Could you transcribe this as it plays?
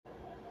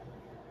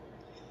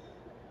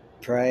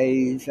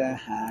praise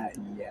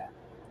YASHAYA.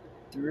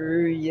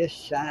 Through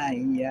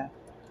YASHAYA,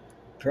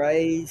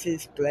 praise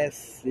His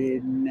blessed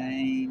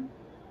name.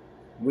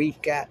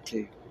 We've got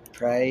to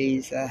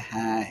praise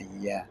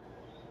YASHAYA.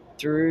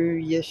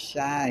 Through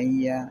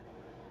YASHAYA,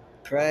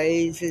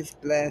 praise His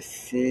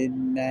blessed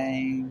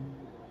name.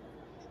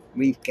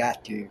 We've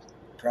got to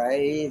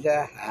praise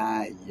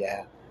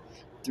YASHAYA.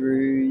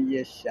 Through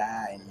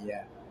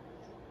YASHAYA,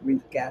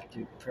 we've got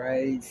to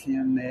praise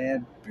Him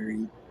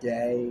every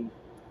day.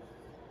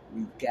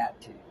 We've got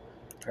to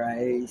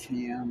praise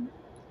Him.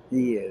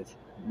 He is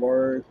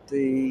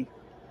worthy.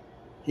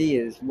 He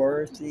is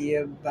worthy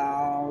of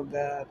all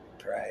the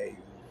praise.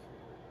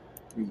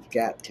 We've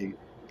got to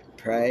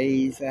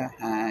praise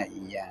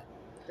YASHAYA.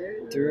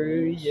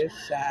 Through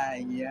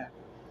YASHAYA,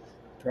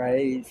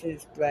 praise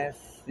His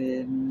blessed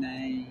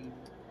name.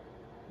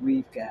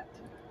 We've got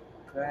to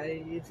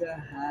praise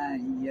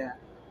YASHAYA.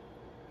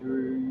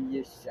 Through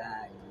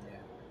YASHAYA,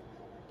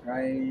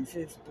 praise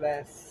His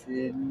blessed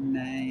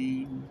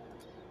name.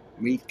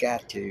 We've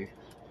got to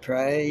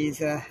praise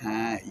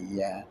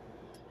YASHAYA.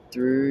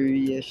 Through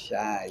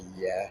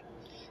YASHAYA,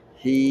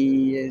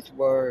 He is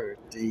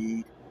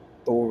worthy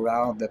for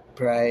all the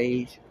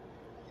praise.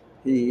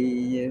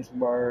 He is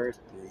worthy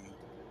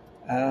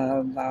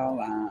of all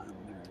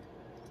honor.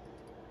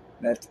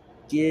 Let's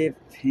give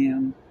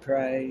Him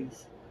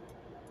praise.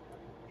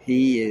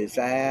 He is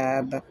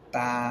Abba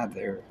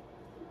Father.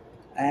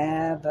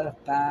 Abba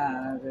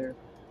Father.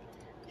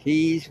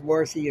 He's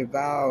worthy of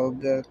all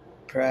the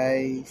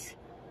praise.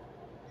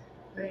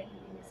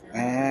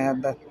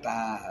 Abba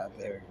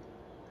Father.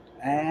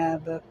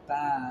 Abba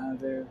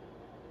Father.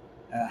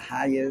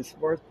 Highest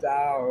worth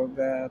all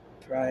the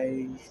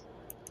praise.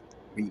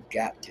 We've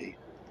got to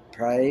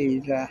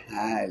praise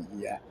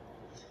YASHAYA.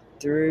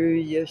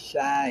 Through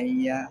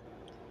YASHAYA,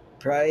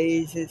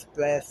 praise His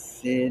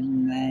blessed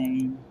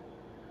name.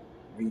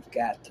 We've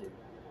got to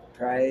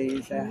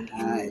praise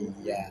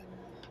YASHAYA.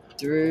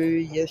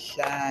 Through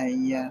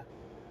YASHAYA,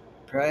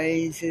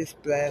 praise His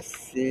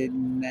blessed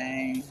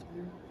name.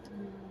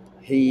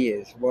 He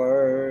is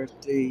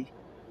worthy.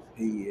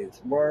 He is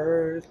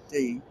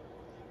worthy.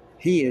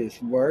 He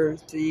is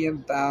worthy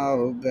of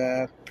all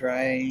the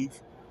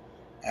praise.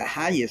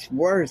 He is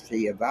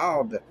worthy of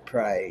all the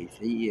praise.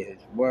 He is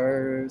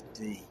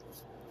worthy.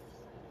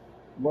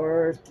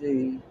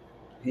 Worthy.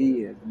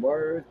 He is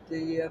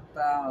worthy of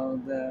all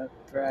the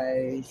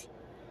praise.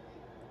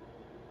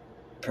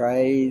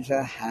 Praise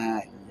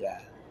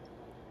YASHAYA.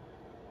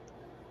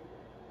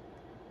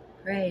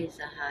 Praise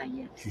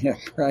YASHAYA. Yeah,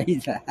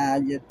 praise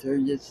YASHAYA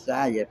through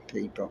YASHAYA,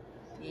 people.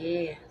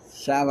 Yes.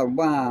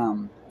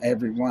 Shalom,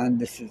 everyone.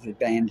 This is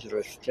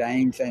Evangelist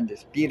James and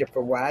his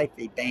beautiful wife,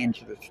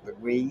 Evangelist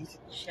Louise.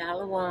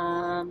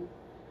 Shalom.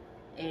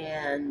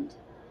 And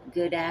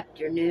good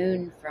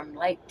afternoon from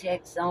Lake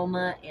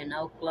Texoma in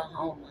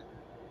Oklahoma.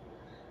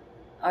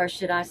 Or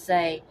should I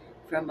say,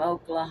 from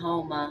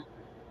Oklahoma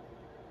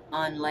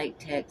on Lake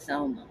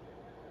Texoma.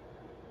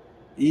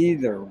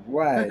 Either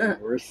way,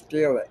 we're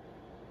still at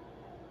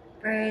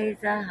Praise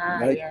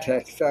YASHAYA. Lake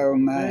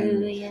Texoma.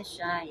 Through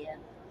YASHAYA.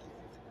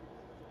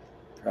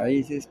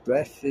 Praise His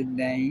blessed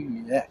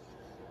name. Yeah.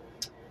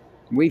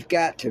 We've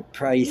got to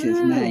praise His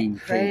name,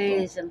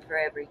 Praise people. Him for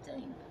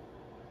everything.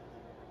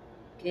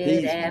 Good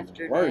He's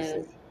afternoon,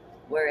 worthy.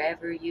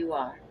 wherever you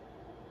are.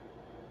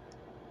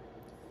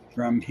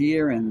 From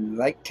here in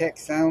Lake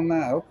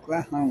Texoma,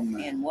 Oklahoma.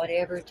 In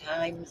whatever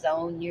time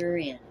zone you're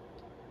in.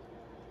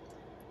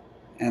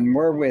 And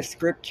we're with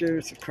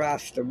Scriptures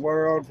Across the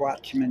World,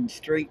 Watchman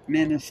Street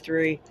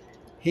Ministry,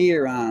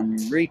 here on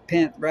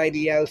Repent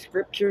Radio,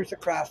 Scriptures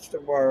Across the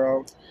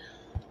World,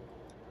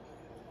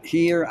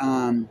 here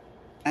on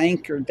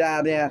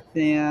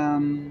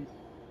Anchor.fm,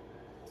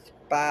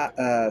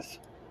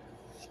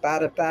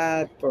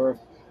 Spotify for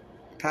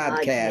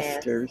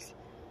podcasters.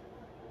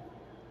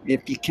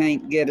 If you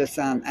can't get us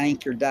on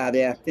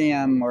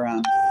Anchor.fm, we're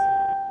on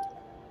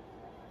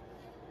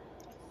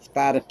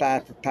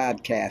Spotify for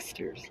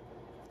podcasters.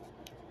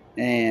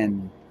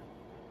 And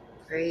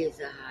Praise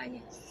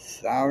YASHAYA.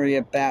 sorry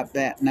about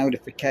that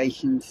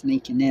notification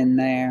sneaking in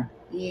there.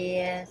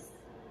 Yes.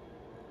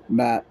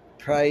 But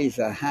praise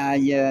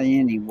YASHAYA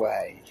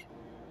anyway.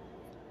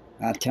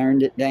 I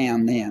turned it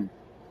down then.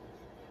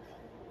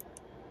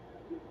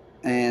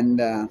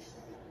 And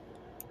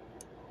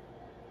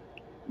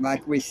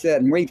like we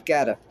said, we've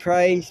got a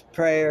praise,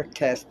 prayer,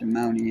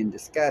 testimony, and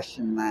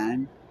discussion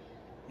line.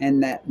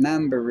 And that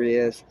number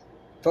is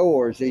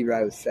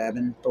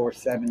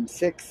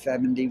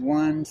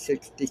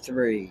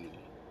 407-476-7163.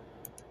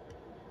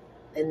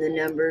 And the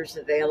number's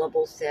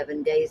available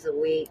 7 days a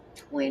week,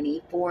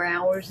 24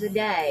 hours a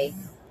day.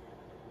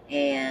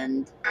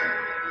 And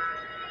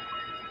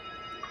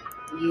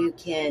you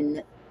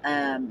can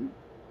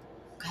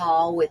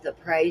call with a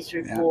praise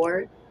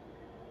report,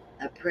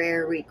 a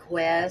prayer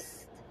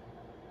request,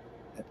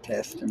 a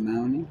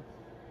testimony,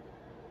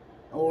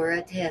 or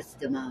a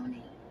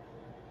testimony.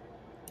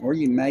 Or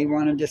you may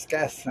want to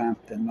discuss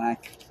something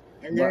like...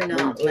 And they're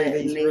not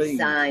letting me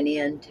sign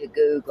in to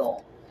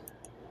Google.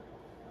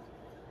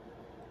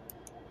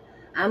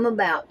 I'm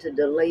about to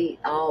delete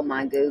all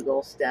my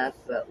Google stuff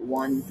but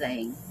one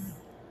thing.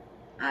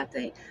 I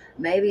think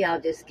maybe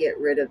I'll just get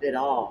rid of it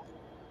all.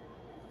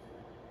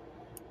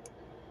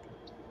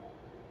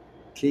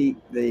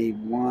 Keep the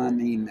one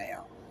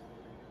email.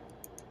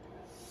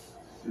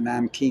 And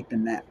I'm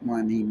keeping that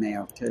one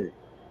email too.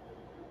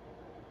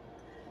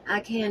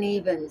 I can't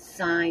even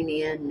sign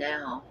in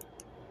now.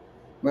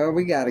 Well,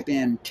 we got to get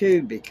in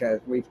too because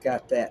we've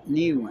got that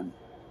new one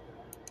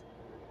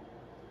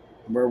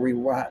where we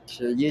watch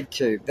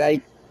YouTube.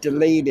 They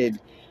deleted,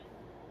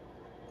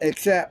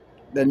 except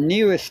the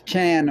newest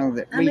channel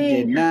that we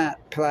did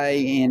not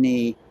play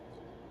any,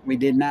 we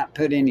did not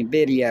put any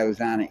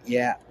videos on it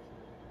yet.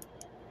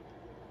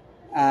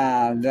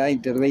 They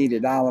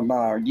deleted all of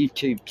our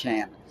YouTube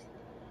channels.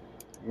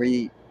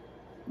 We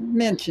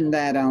mentioned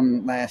that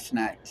on last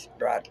night's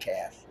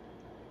broadcast.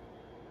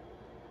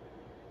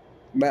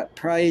 But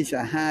praise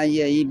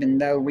YASHAYA, even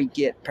though we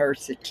get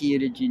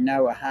persecuted, you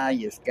know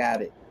YASHAYA's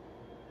got it.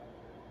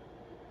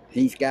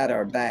 He's got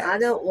our back. I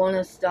don't want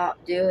to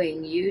stop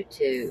doing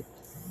YouTube,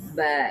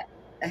 but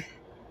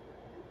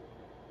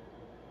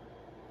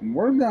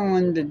we're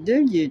going to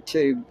do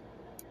YouTube.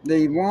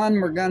 The one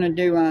we're going to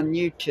do on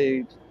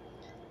YouTube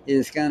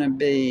is going to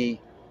be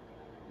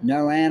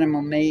no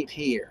animal meat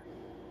here.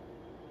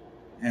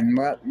 And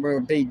what we'll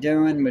be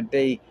doing would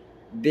be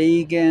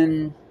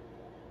vegan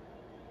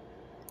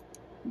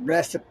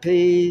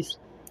recipes.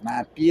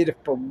 My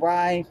beautiful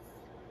wife,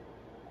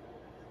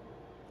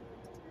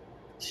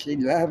 she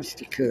loves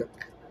to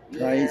cook.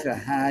 Praise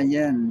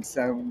YASHAYA, and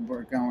so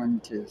we're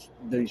going to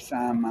do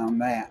some on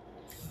that.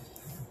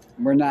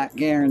 We're not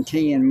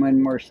guaranteeing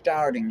when we're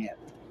starting it,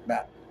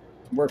 but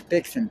we're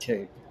fixing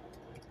to.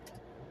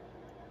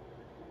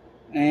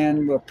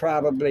 And we'll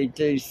probably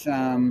do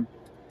some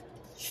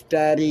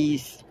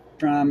studies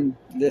from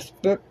this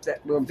book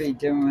that we'll be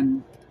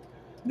doing,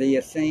 the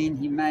Essene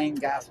Humane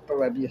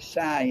Gospel of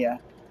YASHAYA,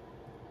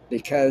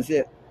 because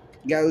it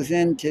goes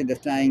into the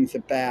things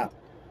about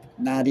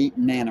not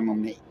eating animal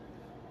meat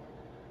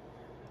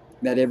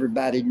that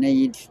everybody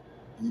needs.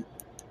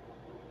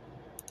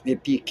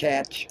 If you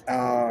catch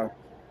our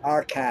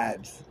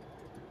archives.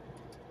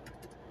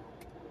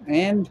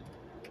 And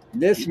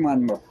this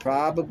one will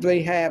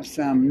probably have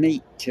some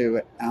meat to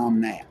it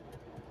on that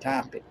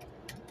topic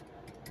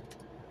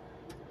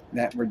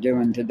that we're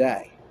doing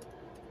today.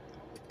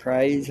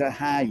 Praise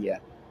YASHAYA.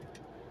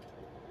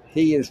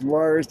 He is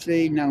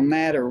worthy no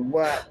matter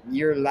what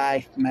your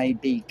life may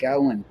be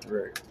going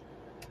through.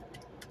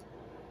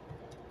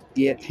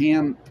 Get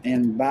him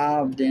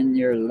involved in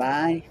your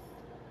life.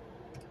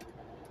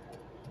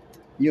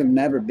 You'll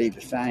never be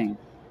the same.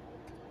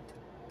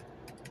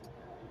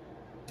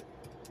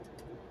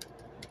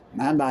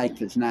 My life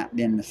has not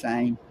been the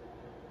same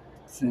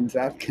since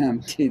I've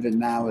come to the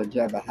knowledge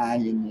of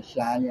YASHAYA and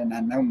YASHAYA, and I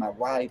know my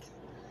wife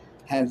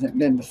hasn't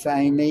been the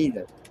same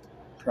either.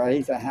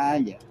 Praise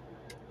YASHAYA.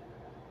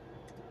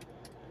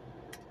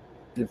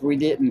 If we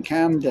didn't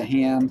come to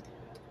him,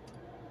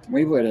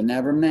 we would have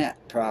never met,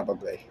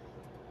 probably.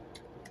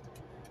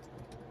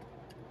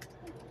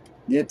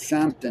 It's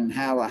something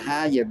how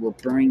YASHAYA will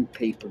bring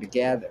people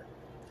together.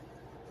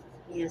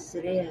 Yes,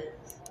 it is.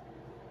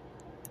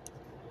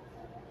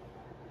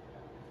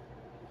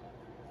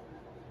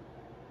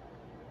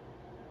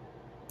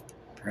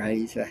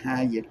 Praise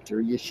YASHAYA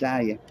through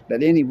YASHAYA.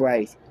 But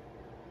anyways,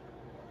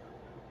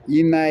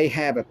 you may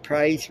have a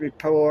praise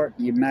report.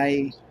 You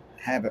may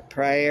have a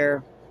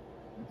prayer.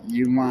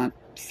 You want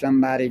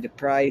somebody to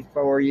pray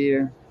for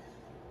you.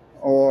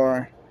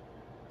 Or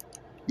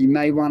you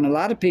may want a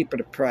lot of people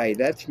to pray.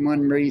 That's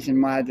one reason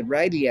why the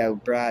radio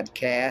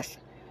broadcast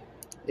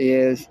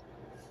is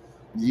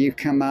you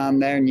come on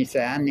there and you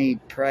say, I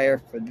need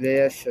prayer for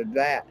this or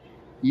that.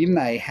 You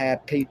may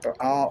have people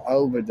all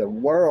over the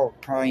world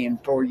praying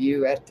for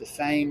you at the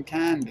same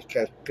time,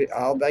 because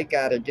all they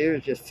got to do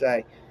is just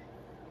say,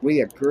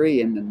 we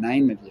agree in the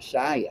name of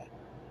YASHAYA.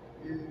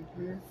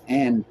 Mm-hmm.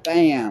 And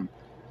bam,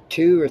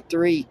 2 or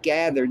 3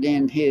 gathered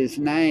in his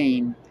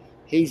name,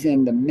 he's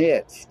in the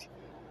midst.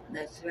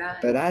 That's right.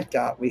 But I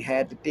thought we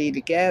had to be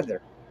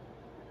together.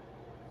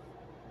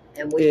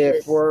 And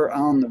if we're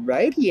on the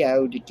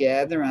radio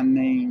together, I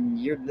mean,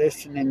 you're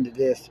listening to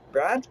this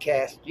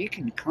broadcast, you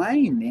can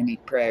claim any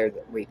prayer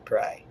that we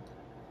pray.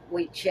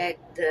 We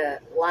checked the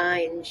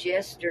lines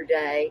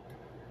yesterday,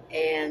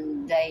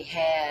 and they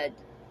had,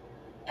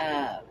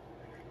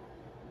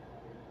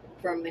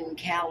 from in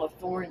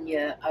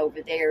California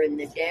over there in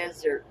the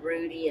desert,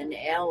 Rudy and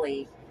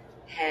Ellie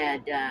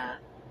had a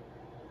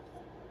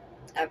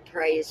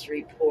praise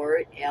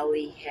report.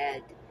 Ellie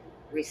had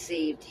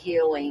received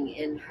healing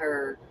in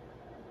her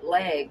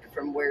leg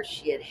from where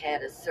she had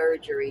had a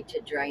surgery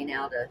to drain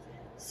out a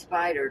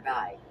spider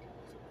bite.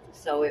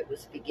 So it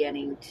was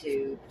beginning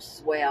to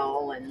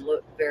swell and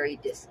look very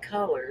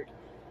discolored.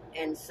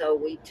 And so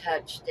we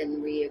touched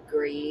and we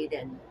agreed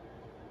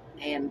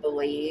and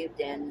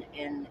believed, and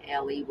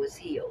Ellie was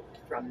healed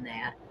from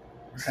that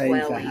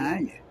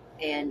swelling.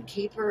 And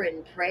keep her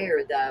in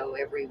prayer, though,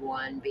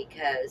 everyone,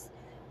 because,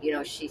 you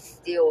know, she's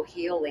still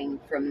healing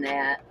from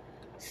that.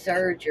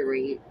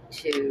 surgery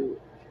to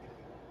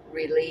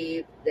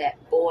relieve that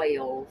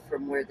boil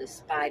from where the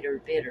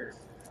spider bit her.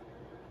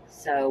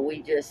 So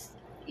we just,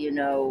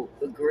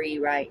 agree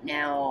right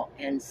now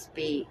and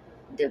speak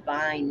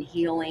divine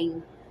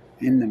healing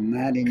in the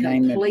mighty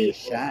name of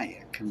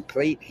YASHAYA,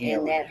 complete healing.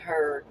 And that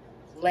her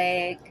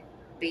leg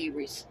be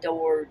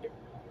restored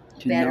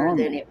to better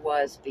normal than it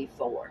was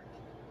before.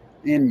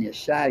 In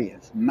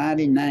YASHAYA's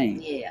mighty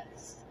name.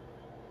 Yes.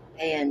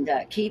 And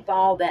keep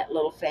all that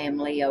little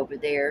family over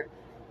there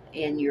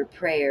in your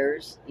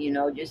prayers.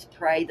 Just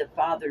pray the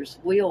Father's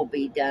will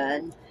be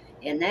done.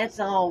 And that's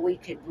all we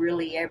could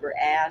really ever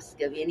ask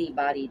of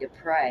anybody to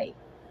pray,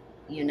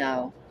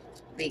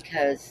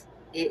 because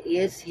it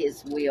is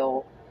His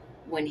will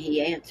when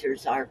He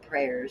answers our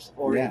prayers,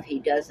 or if He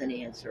doesn't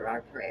answer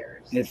our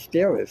prayers. It's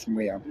still His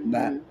will.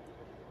 But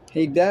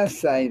He does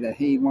say that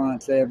He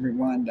wants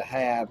everyone to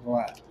have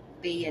what?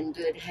 Be in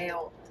good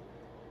health.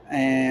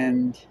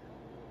 And,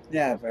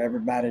 for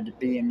everybody to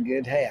be in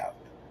good health.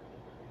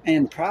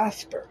 And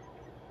prosper.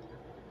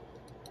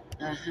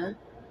 Uh-huh.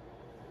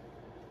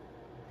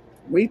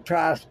 We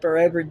prosper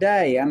every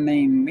day. I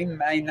mean, we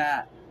may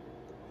not,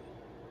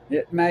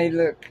 it may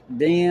look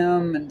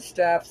dim and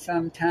stuff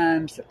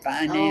sometimes, the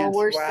finance-wise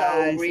we're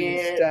so rich,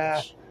 and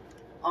stuff.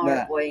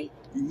 Aren't we?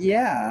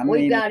 Yeah.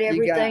 We've got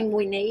everything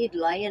we need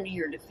laying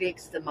here to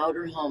fix the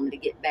motorhome to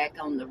get back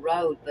on the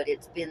road, but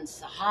it's been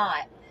so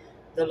hot,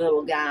 the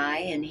little guy,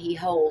 and he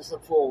holds a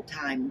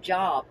full-time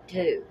job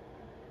too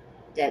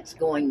that's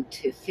going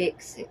to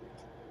fix it.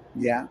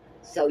 Yeah.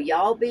 So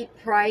y'all be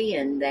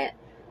praying that,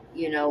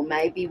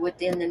 maybe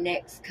within the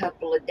next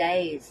couple of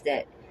days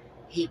that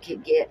he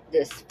could get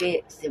this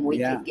fixed and we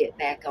could get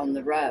back on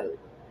the road.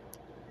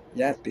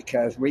 Yes,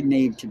 because we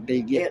need to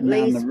be getting on the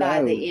road. At least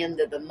by the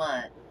end of the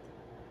month.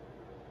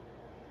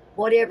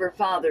 Whatever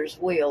Father's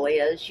will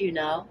is,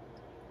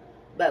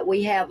 But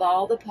we have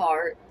all the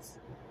parts.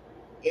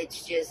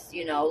 It's just,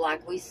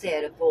 like we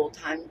said, a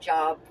full-time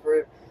job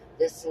for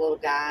this little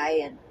guy,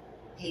 and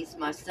he's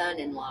my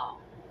son-in-law.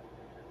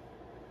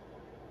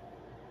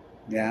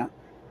 Yeah.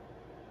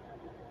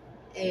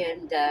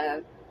 And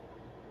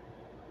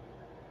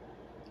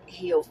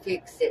he'll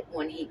fix it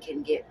when he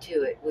can get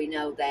to it. We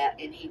know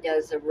that, and he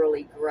does a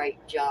really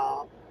great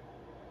job.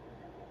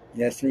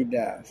 Yes, he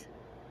does.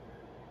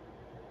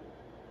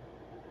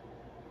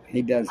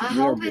 He does. I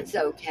hope it's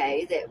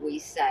okay that we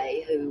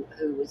say who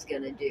was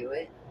going to do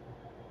it.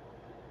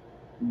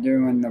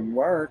 Doing the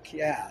work,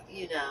 yeah.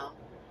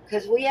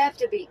 Because we have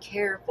to be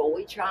careful.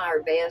 We try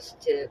our best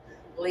to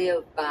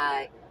live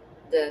by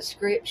the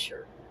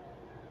Scripture.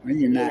 Well,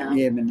 you're not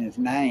giving his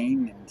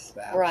name and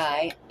stuff.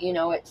 Right.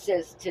 It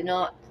says to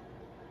not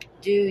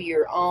do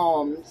your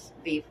alms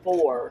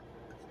before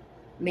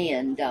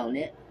men, don't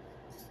it?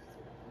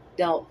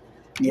 Don't.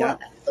 Yeah.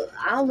 Well,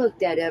 I'll look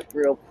that up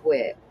real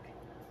quick.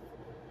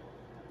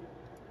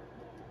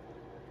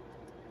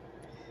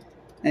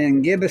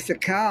 And give us a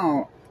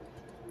call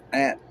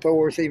at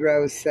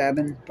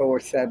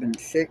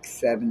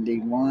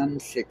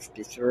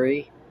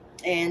 407-476-7163.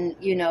 And,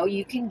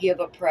 you can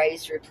give a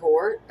praise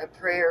report, a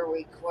prayer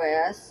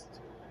request,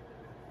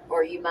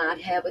 or you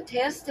might have a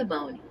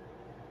testimony.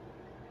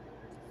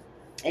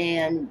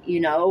 And,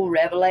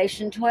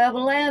 Revelation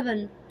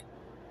 12:11.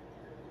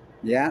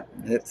 Yeah,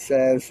 it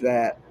says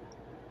that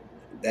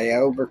they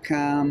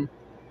overcome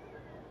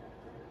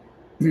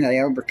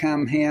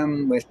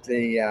him with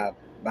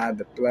by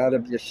the blood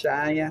of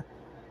YASHAYA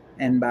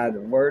and by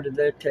the word of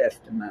their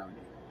testimony.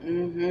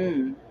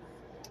 Mm-hmm.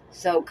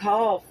 So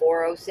call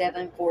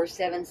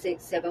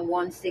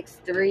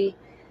 407-476-7163,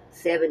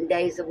 7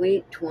 days a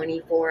week,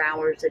 24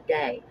 hours a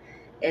day.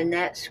 And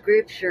that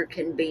scripture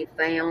can be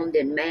found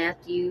in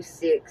Matthew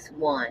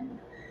 6:1.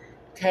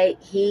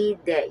 Take heed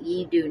that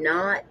ye do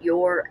not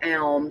your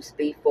alms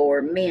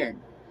before men,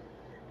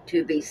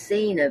 to be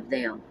seen of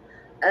them.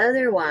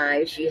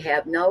 Otherwise ye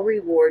have no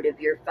reward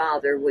of your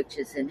Father which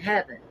is in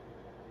heaven.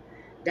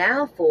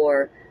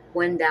 Therefore,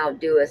 when thou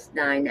doest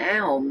thine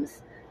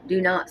alms,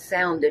 do not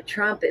sound a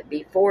trumpet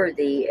before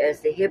thee, as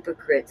the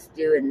hypocrites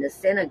do in the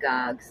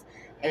synagogues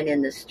and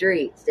in the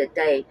streets, that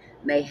they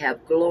may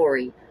have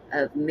glory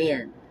of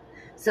men.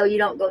 So you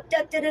don't go,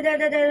 da, da, da, da,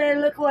 da, da,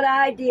 look what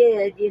I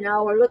did,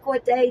 or look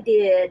what they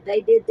did. They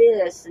did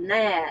this and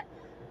that,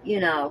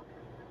 Yeah.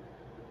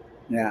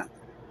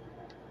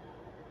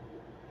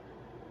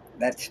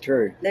 That's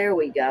true. There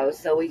we go.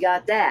 So we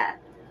got that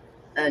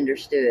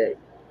understood.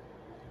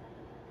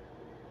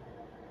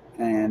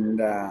 And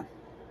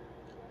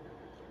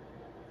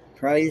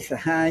praise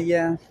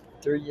YASHAYA.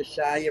 Through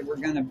YASHAYA, we're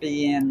going to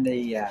be in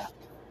the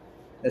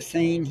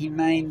Essene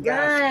Humane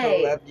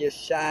Gospel of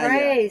YASHAYA.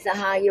 Praise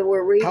YASHAYA.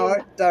 We're reading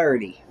part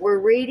 30. We're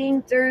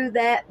reading through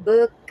that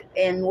book,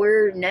 and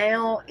we're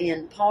now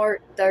in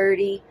part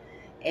 30.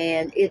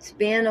 And it's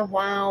been a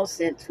while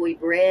since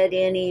we've read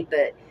any,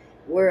 but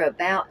we're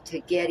about to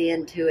get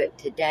into it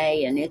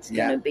today, and it's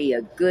going to be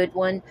a good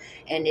one.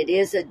 And it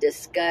is a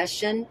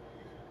discussion.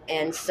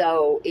 And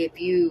so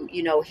if you,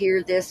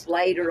 hear this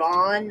later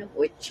on,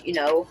 which,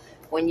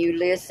 when you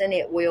listen,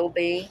 it will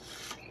be,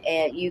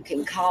 And you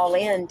can call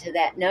in to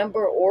that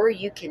number, or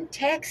you can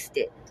text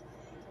it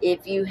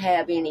if you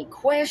have any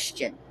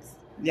questions.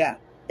 Yeah.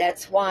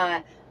 That's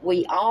why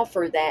we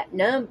offer that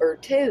number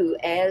too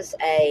as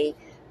a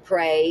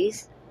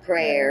praise,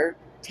 prayer,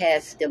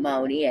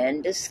 testimony,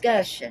 and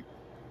discussion.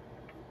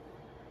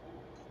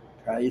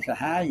 Praise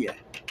YASHAYA.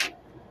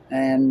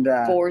 And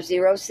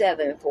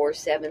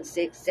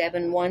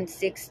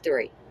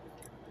 407-476-7163.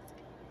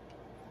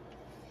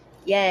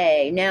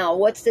 Yay. Now,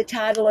 what's the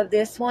title of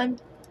this one?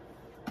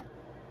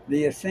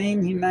 The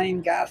Essene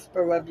Humane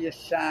Gospel of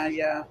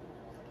YASHAYA.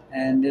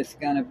 And it's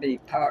going to be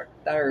part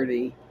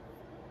 30.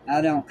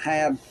 I don't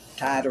have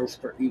titles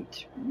for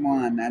each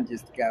one. I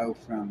just go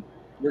from,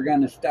 we're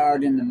going to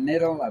start in the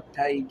middle of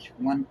page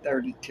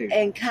 132.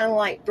 And kind of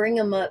like bring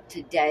them up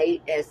to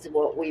date as to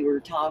what we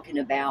were talking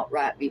about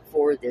right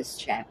before this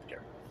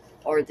chapter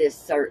or this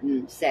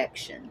certain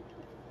section.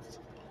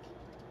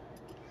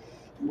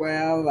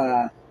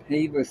 Well,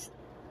 he was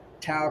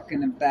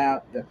talking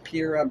about the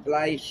pure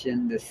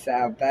oblation, the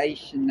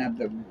salvation of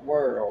the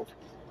world,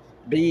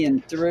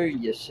 being through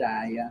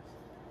YASHAYA.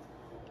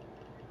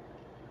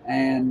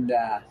 And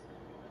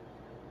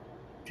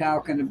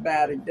talking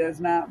about it does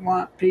not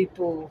want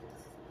people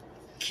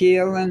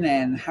killing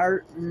and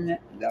hurting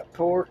the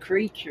poor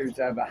creatures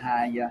of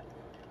YASHAYA,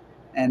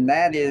 and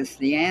that is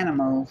the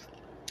animals.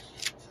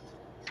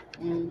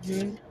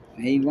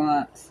 He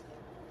wants,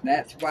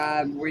 that's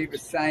why we were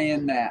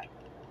saying that,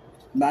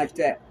 like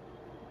that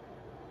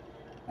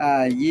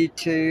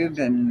YouTube,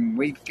 and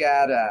we've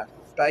got a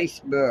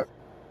Facebook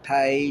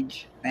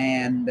page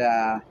and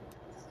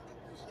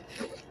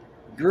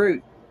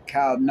group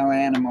called No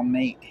Animal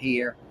Meat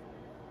here,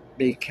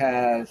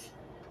 because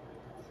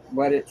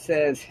what it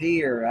says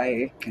here,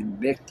 it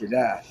convicted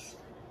us.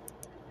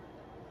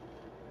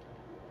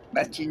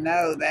 But you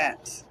know,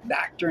 that's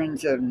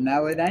doctrines of,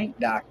 no, it ain't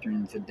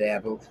doctrines of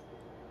devils.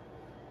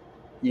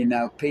 You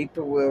know,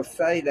 people will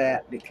say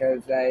that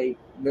because they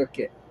look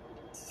at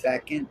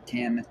 2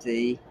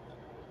 Timothy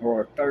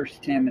or 1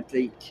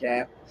 Timothy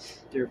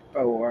chapter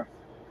 4,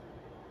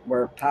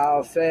 where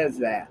Paul says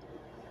that.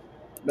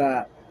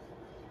 But,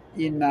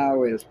 you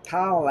know, is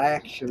Paul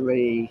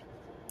actually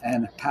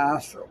an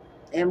apostle?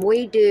 And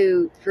we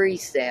do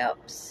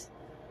precepts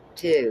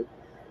too.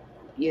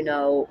 You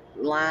know,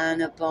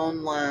 line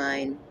upon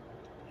line.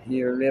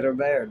 Here a little,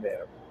 there a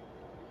little.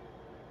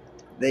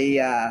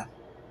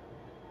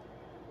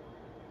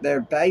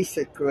 They're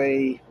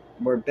basically,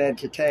 were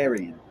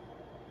vegetarian.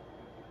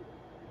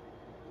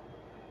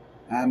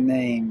 I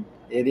mean,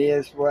 it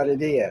is what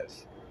it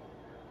is.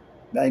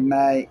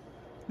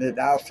 It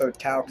also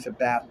talks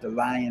about the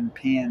lion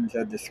pens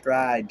of the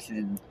scribes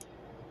in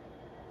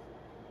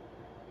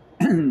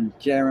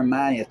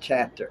Jeremiah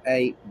chapter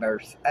 8,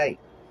 verse 8.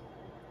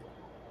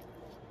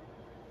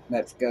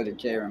 Let's go to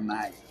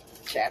Jeremiah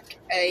chapter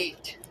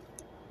 8.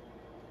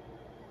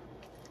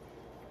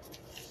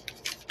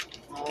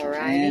 All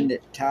right. And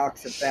it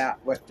talks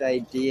about what they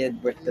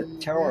did with the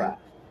Torah.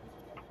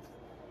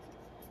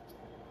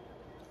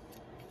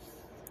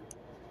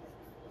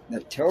 The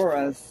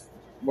Torah's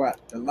what?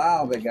 The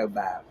law they go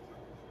by.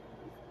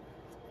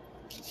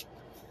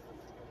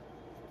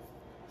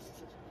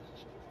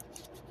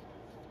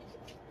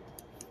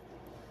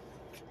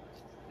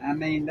 I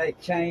mean, they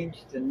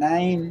changed the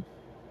name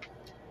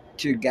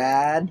to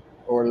God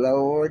or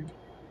Lord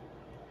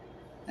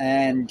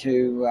and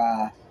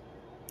to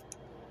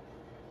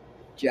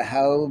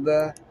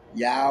Jehovah,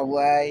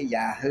 Yahweh,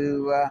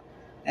 Yahuwah,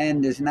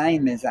 and his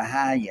name is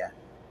YASHAYA.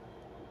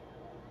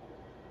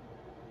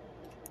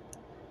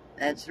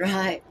 That's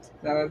right.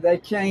 So if they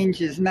change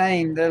his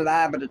name, they're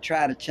liable to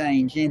try to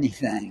change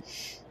anything.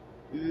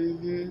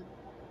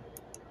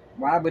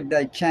 Why would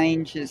they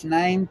change his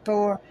name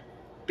for?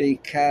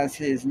 Because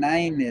his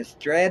name is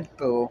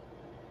dreadful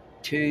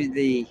to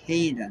the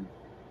heathen.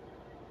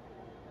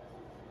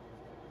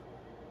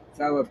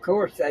 So of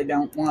course they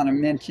don't want to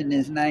mention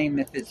his name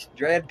if it's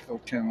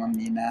dreadful to them,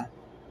 you know.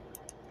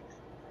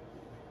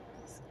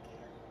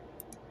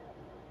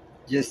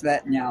 Just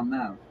letting y'all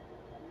know.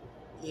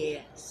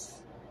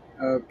 Yes.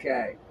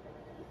 Okay.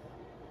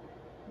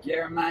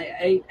 Jeremiah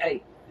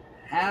 8:8.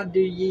 How do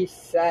ye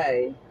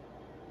say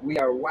we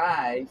are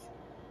wise,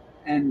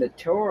 and the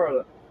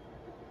Torah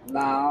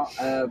law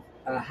of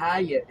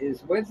YASHAYA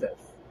is with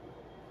us?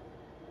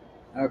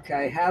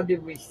 Okay, how do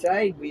we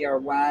say we are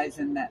wise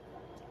and that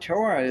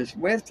Torah is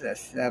with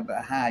us of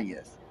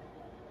YASHAYA?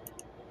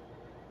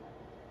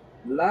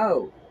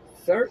 Lo,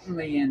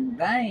 certainly in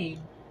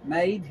vain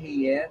made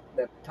he it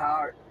the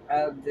part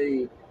of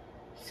the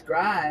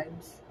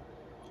scribes.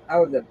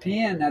 Oh, the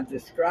pen of the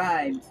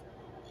scribes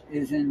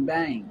is in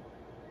vain.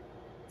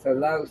 So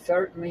lo,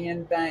 certainly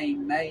in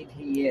vain made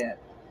he it.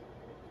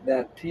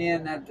 The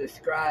pen of the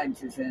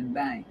scribes is in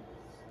vain.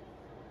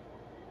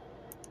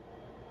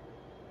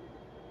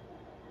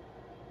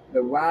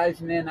 The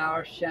wise men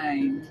are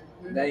ashamed.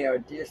 They are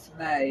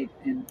dismayed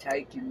and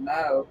taken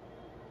low.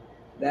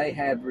 They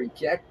have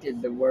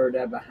rejected the word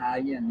of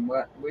YASHAYA, and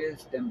what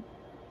wisdom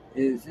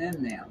is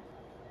in them.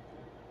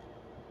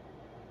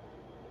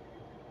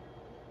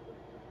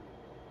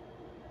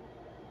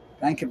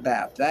 Think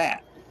about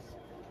that.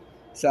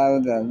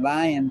 So the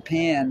lion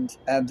pens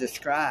of the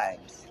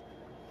scribes.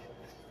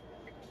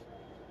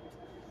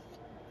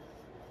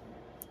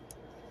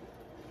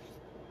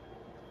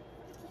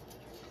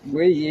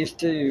 We used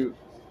to,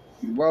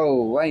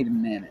 whoa, wait a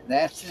minute.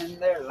 That's in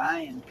their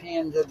lion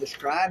pens of the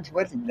scribes?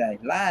 What did they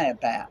lie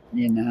about,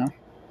 you know?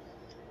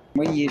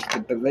 We used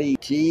to believe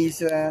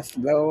Jesus,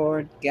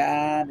 Lord,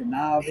 God, and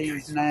all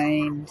these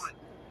names.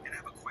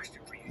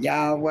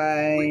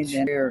 Yahweh,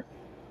 then we're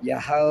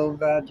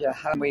Jehovah,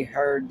 Jehovah. We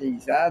heard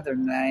these other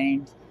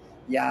names,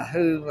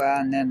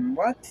 Yahuwah, and then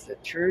what's the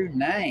true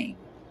name?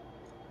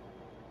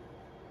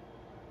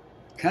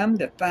 Come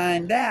to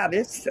find out,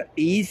 it's the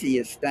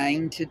easiest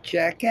thing to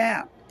check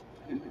out.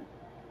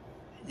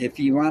 If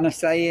you want to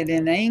say it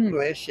in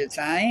English, it's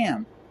I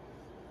am.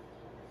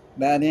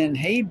 But in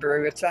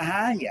Hebrew, it's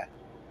YASHAYA.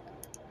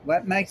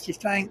 What makes you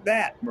think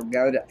that? We'll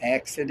go to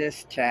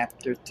Exodus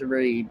chapter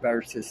 3,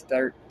 verses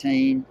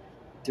 13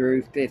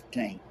 through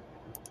 15.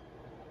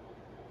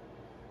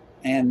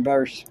 And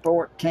verse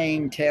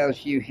 14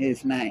 tells you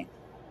his name.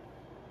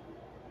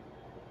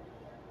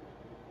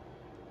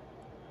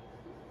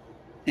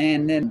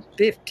 And then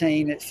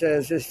 15, it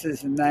says, this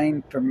is the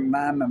name for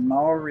my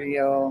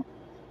memorial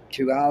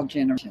to all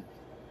generations.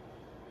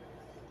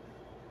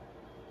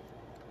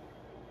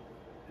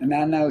 And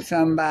I know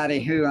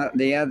somebody who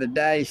the other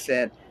day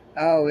said,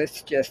 oh,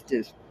 it's just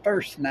his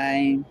first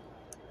name.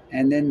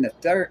 And then the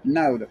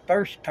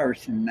first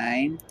person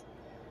name.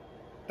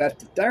 But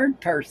the third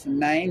person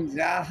name is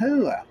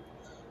Yahuwah.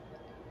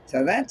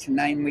 So that's the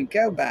name we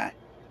go by.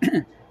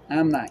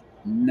 I'm like,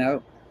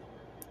 nope.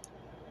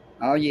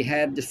 All you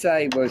had to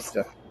say was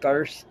the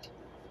first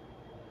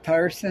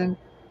person,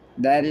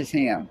 that is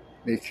him.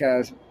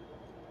 Because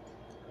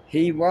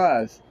he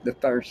was the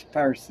first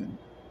person.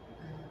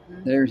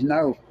 There's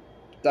no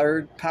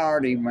third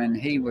party when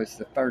he was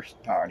the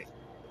first party.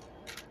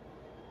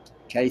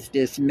 Case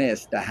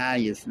dismissed.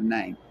 YASHAYA is the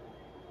name.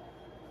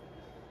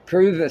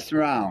 Prove us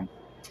wrong.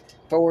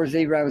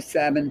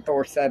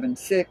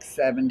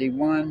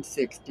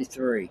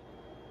 407-476-7163.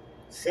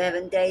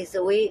 7 days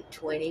a week,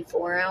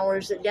 24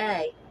 hours a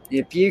day.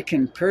 If you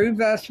can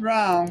prove us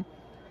wrong,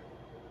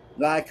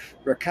 like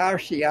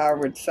YASHAYA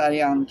would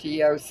say on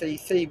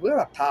GOCC, we'll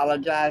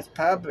apologize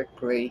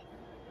publicly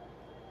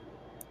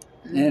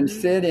and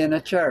sit in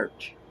a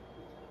church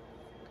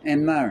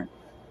and learn.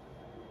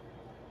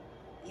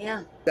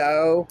 Yeah.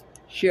 So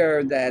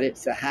sure that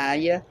it's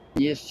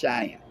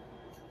YASHAYA.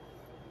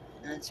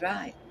 That's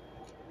right.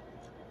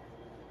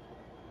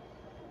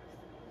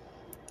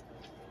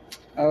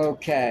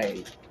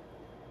 Okay.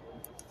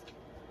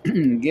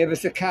 Give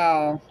us a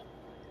call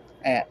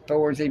at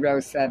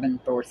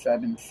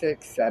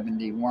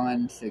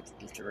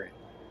 407-476-7163.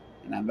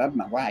 And I love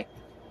my wife.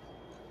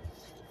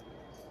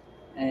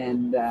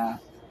 And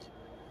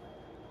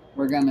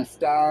we're going to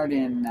start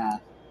in the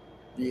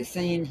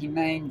Essene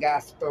Humane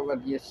Gospel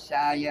of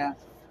YASHAYA,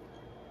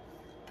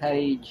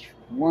 page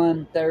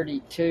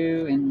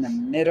 132 in the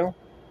middle.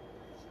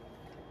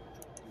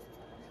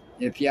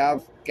 If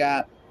y'all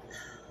got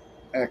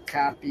a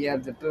copy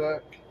of the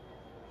book.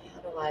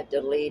 How do I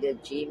delete a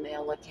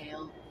Gmail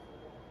account?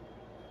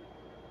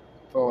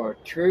 For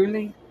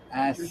truly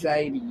I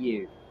say to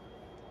you,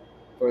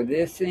 for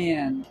this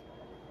end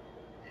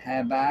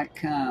have I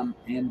come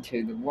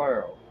into the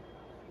world,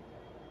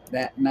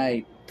 that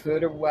may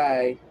put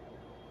away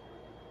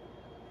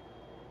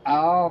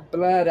all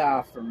blood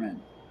offering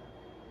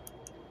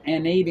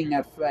and eating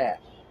of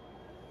flesh.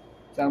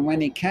 So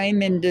when he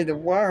came into the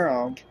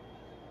world,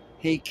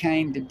 he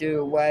came to do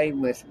away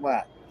with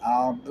what?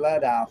 All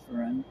blood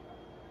offering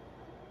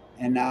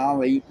and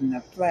all eating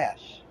of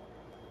flesh.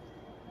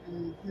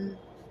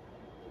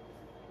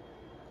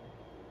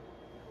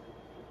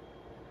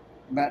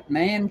 But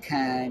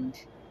mankind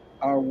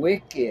are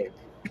wicked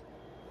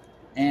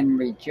and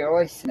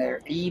rejoice in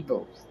their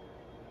evils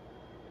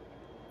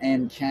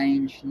and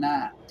change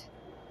not.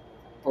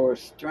 For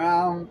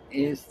strong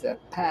is the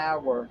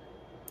power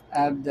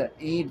of the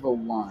evil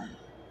one,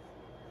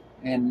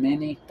 and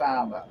many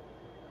follow.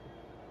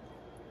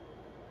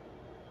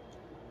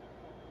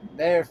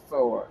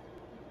 Therefore,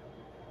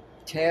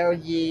 tell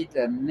ye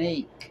the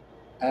meek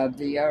of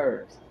the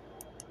earth,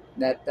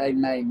 that they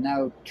may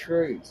know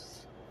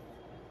truth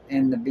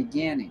in the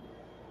beginning.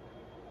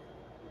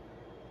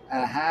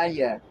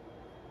 YASHAYA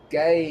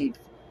gave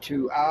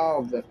to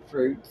all the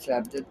fruits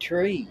of the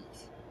trees,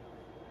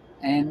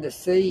 and the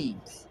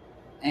seeds,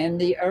 and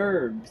the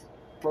herbs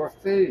for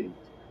food,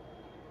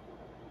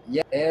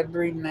 yet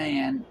every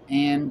man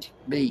and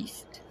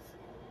beast.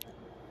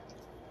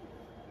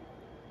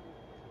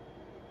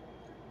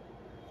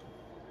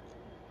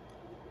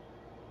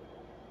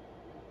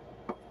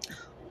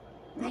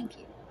 Thank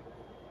you.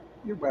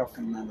 You're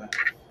welcome, Mother.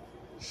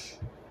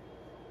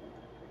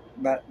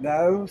 But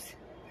those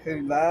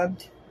who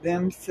loved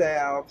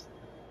themselves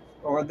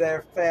or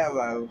their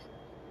fellows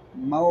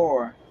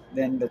more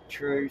than the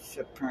true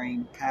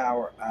supreme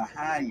power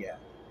YASHAYA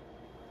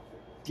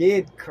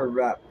did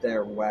corrupt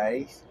their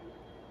ways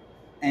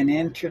and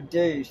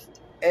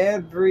introduced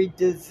every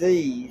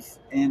disease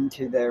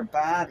into their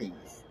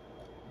bodies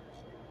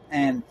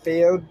and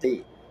filled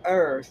the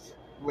earth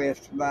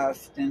with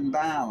lust and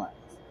violence.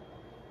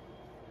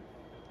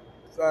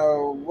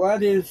 So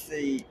what is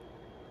the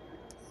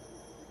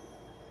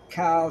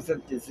cause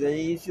of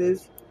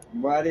diseases?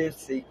 What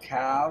is the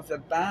cause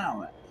of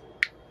violence?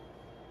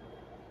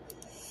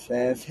 It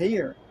says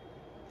here,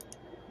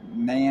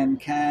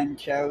 mankind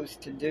chose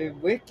to do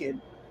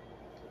wicked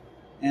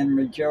and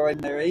rejoice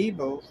in their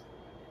evils.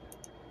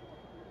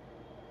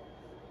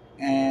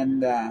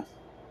 And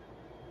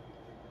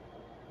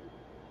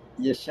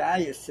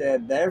YASHAYA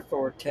said,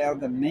 therefore tell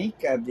the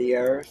meek of the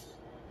earth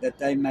that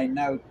they may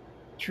know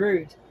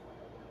truth,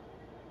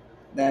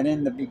 that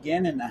in the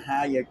beginning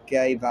YASHAYA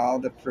gave all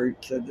the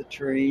fruits of the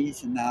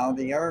trees and all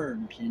the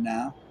herbs,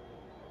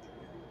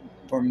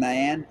 for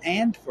man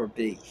and for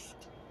beast.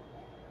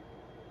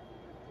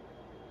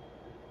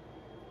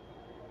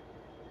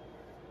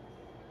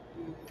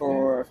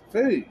 For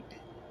food.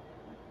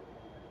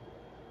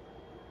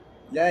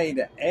 Yea,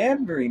 to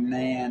every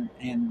man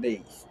and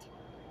beast.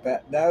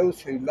 But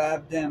those who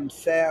love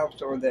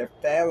themselves or their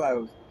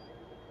fellows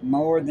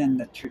more than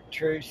the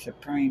true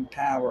supreme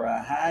power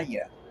of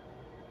YASHAYA,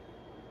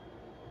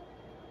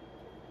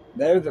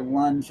 they're the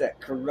ones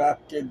that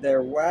corrupted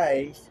their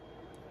ways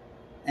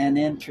and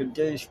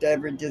introduced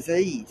every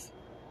disease.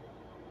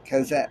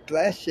 Because that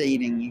flesh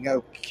eating, you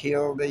go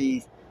kill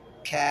these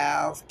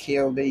cows,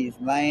 kill these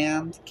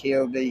lambs,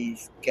 kill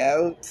these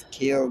goats,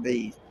 kill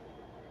these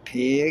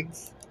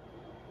pigs,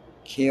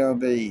 kill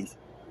these,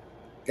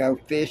 go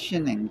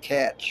fishing and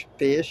catch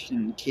fish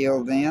and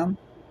kill them.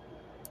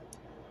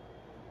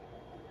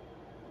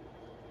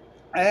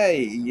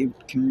 Hey, you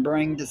can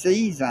bring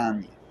disease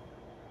on you.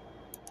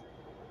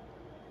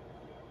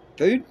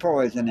 Food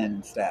poisoning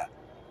and stuff.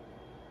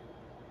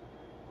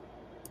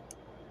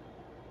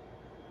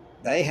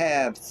 They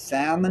have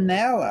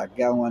salmonella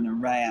going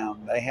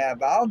around. They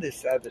have all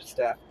this other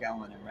stuff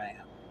going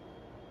around.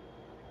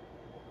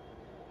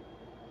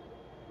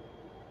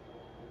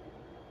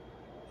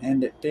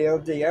 And it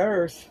filled the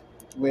earth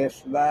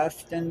with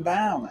lust and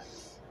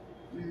violence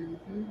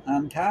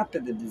on top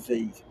of the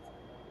diseases.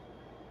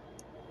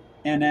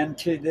 And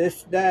unto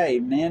this day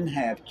men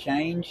have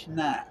changed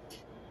not.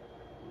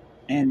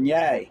 And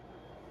yea,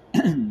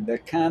 the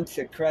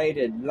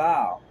consecrated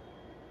law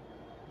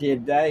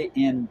did they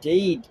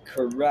indeed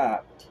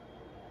corrupt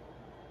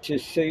to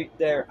suit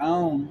their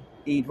own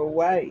evil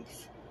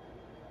ways.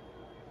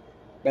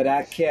 But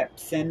I kept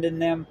sending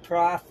them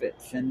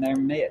prophets in their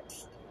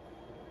midst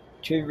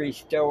to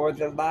restore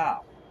the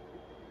law.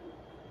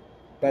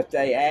 But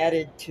they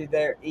added to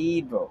their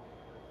evil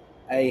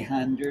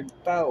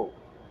 100-fold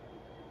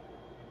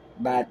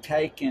by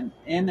taking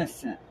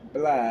innocent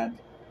blood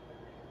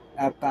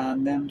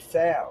upon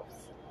themselves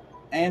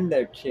and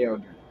their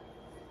children,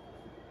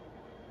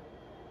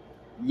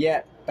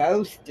 yet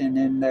boasting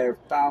in their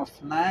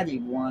false mighty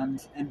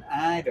ones and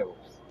idols,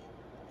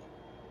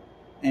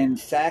 and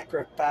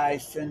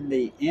sacrificing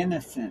the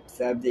innocents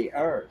of the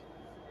earth,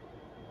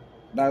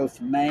 both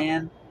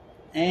man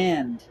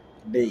and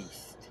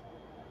beast.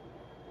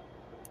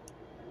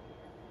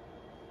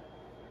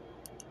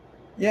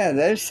 Yeah,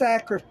 they're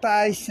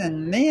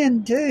sacrificing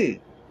men too.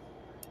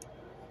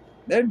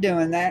 They're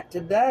doing that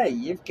today.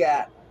 You've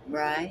got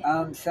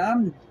on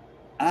some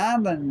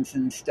islands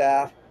and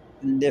stuff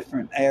in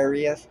different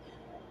areas,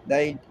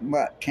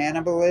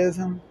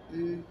 cannibalism?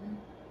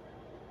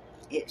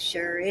 It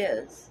sure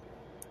is.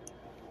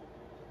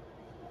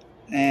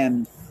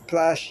 And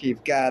plus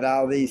you've got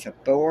all these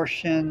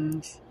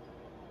abortions.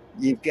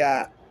 You've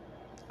got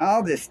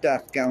all this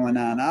stuff going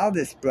on, all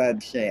this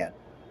bloodshed.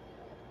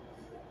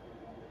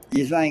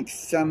 You think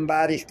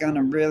somebody's going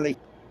to really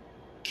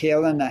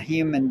killing a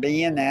human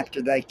being after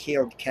they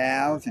killed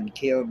cows and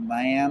killed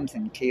lambs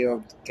and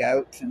killed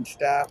goats and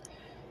stuff?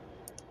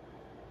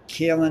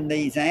 Killing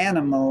these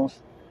animals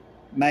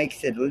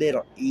makes it a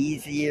little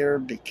easier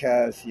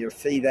because you'll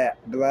see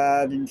that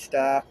blood and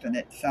stuff, and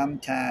it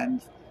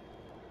sometimes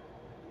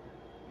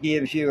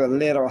gives you a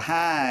little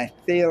high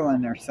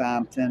feeling or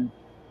something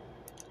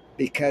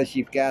because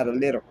you've got a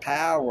little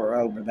power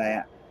over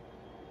that.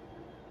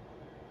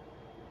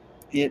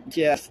 It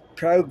just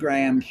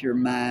programs your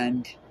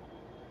mind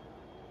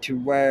to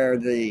where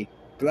the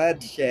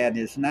bloodshed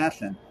is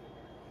nothing.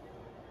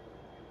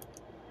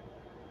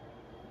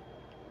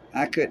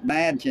 I couldn't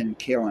imagine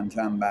killing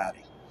somebody.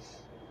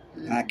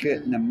 I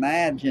couldn't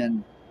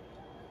imagine,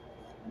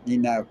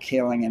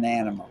 killing an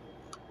animal.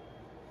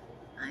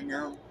 I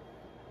know.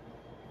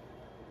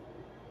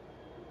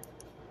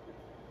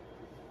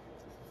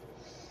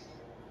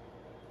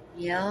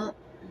 Yeah.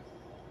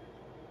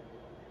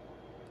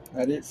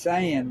 But it's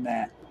saying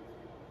that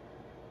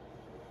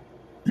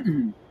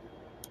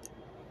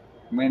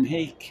when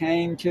he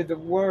came to the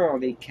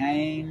world, he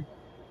came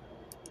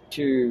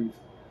to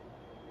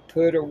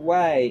put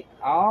away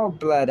all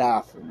blood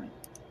offering,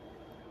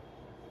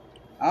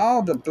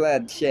 all the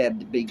bloodshed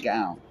to be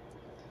gone,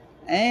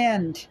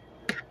 and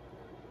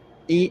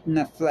eating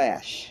the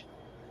flesh.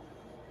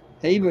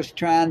 He was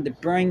trying to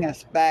bring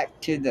us back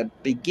to the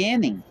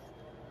beginning.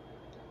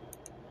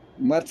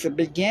 What's the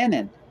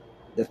beginning?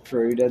 The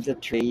fruit of the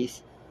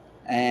trees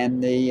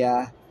and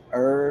the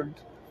herb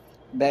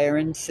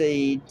bearing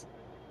seed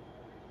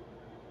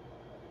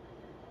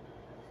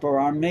for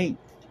our meat.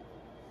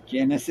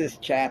 Genesis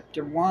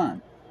chapter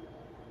 1.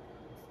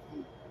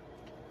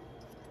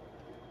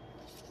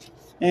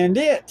 And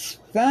it's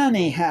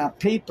funny how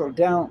people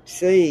don't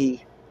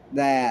see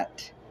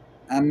that.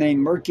 I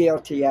mean, we're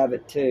guilty of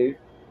it too,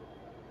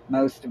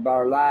 most of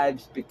our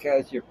lives,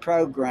 because you're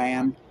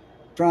programmed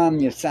from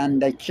your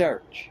Sunday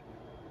church.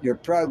 You're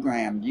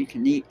programmed. You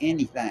can eat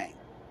anything.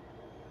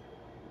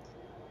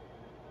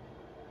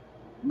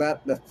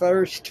 But the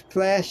first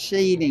flesh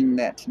eating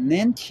that's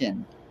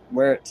mentioned,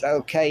 where it's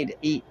okay to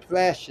eat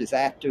flesh, is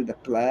after the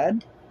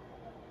flood.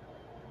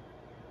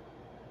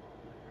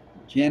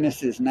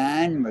 Genesis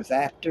 9 was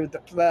after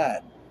the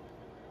flood.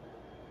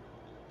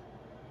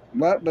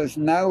 What was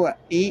Noah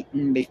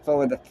eating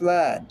before the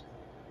flood?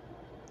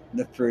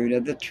 The fruit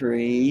of the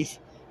trees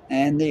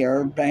and the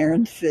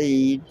herb-bearing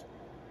seed.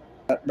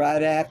 But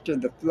right after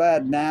the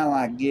flood, now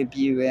I give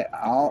you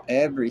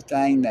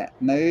everything that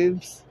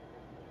moves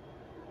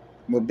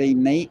will be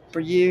meat for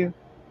you,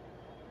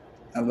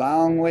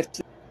 along with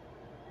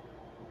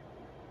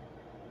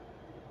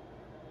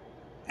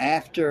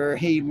after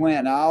he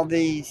went all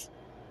these,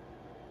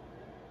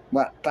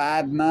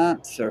 5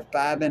 months or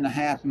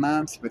 5.5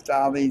 months with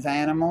all these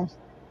animals.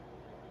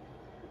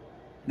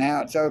 Now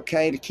it's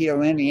okay to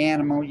kill any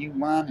animal you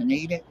want and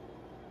eat it.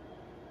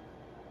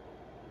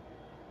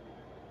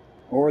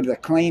 Or the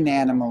clean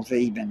animals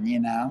even, you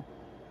know.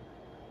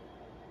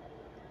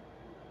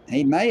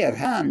 He may have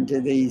harmed to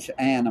these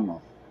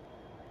animals,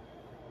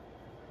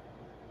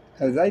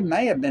 because they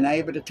may have been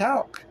able to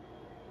talk.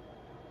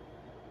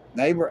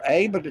 They were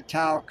able to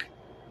talk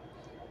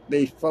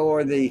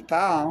before the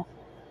fall.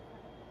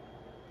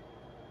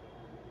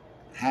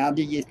 How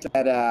do you think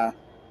that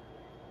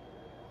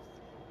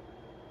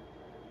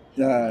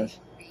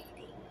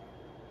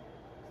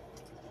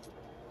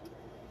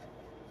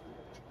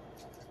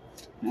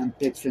I'm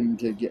fixing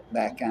to get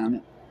back on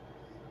it.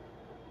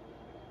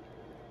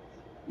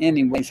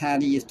 Anyways, how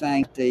do you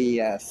think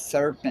the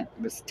serpent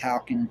was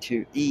talking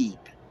to Eve?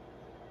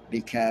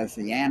 Because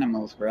the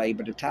animals were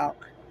able to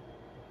talk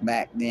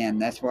back then.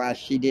 That's why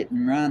she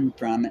didn't run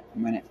from it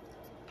when it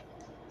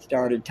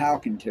started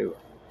talking to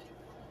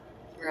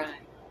her.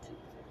 Right.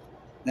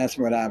 That's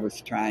what I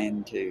was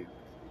trying to.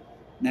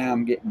 Now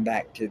I'm getting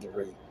back to the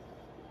root.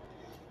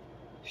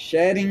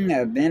 Shedding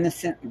of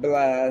innocent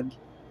blood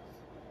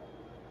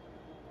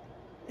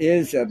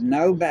is of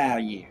no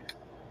value.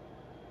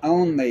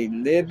 Only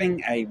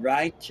living a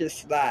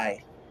righteous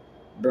life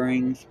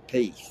brings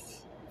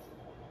peace.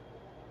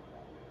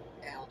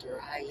 Elder,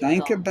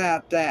 Think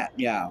about that,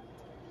 y'all.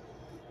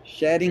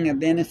 Shedding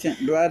of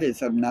innocent blood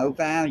is of no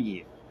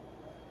value.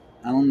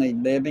 Only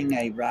living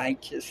a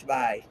righteous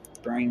life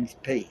brings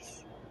peace.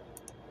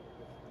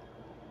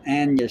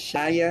 And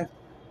YASHAYA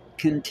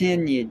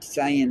continued,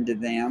 saying to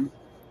them,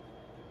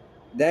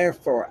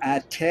 Therefore I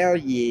tell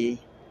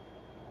ye,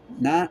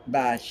 not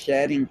by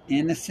shedding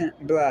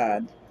innocent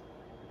blood,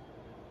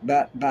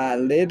 but by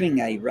living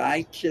a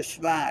righteous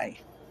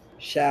life,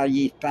 shall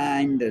ye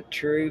find the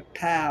true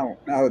power,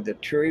 the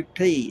true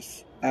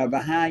peace of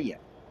YASHAYA.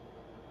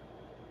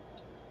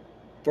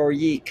 For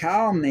ye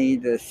call me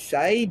the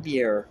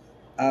Savior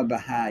of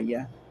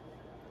YASHAYA,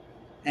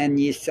 and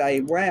ye say,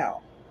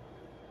 well,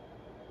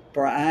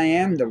 for I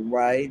am the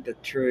way, the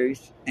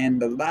truth, and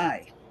the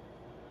life.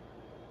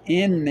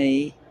 In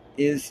me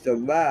is the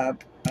love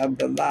of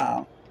the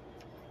law,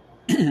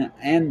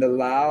 and the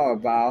law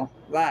of all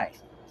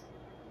life.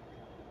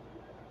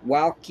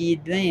 Walk ye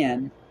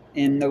then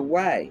in the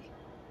way,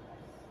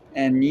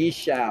 and ye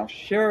shall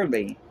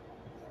surely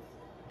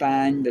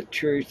find the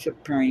true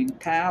supreme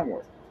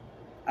power,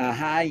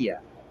 YASHAYA,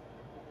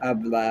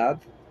 of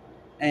love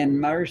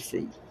and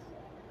mercy.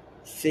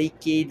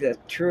 Seek ye the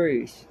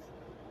truth,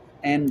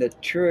 and the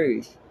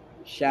truth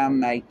shall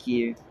make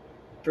you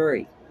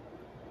free.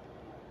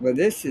 Well,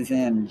 this is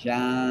in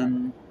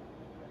John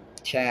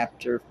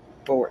chapter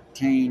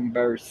 14,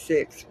 verse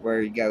 6,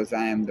 where he goes,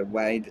 I am the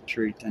way, the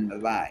truth, and the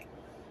life.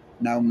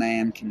 No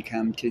man can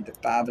come to the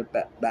Father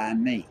but by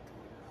me.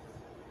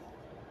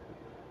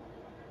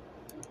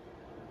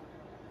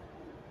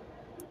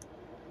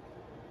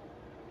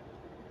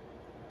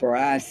 For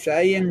I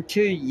say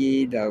unto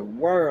ye, the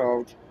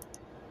world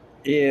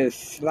is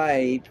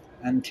slave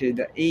unto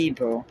the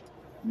evil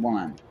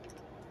one,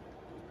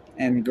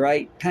 and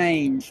great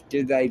pains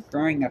do they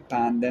bring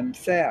upon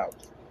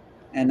themselves,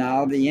 and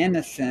all the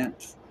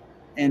innocents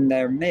in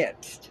their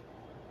midst.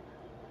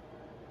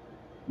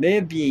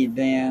 Live ye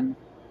then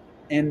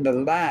in the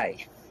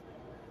life,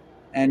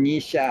 and ye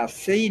shall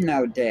see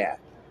no death,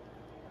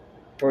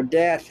 for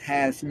death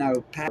has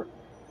no power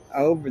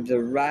over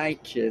the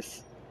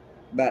righteous,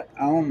 but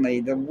only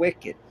the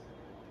wicked.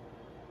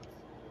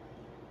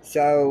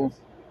 So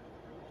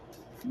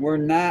we're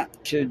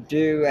not to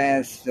do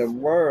as the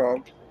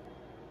world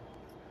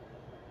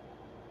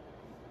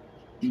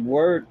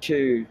we're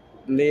to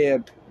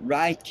live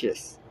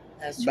righteous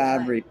by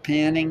right.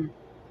 repenting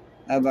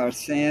of our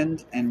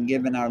sins and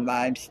giving our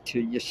lives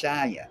to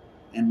YASHAYA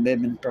and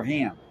living for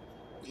Him.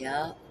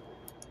 Yeah.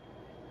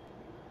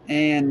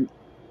 And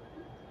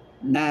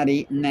not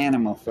eating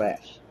animal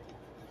flesh.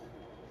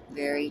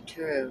 Very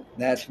true.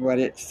 That's what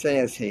it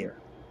says here.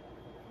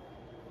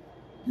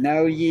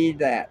 Know ye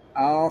that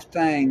all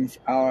things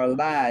are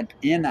alive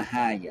in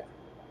Ahaya,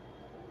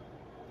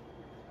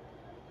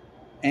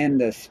 and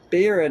the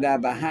spirit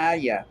of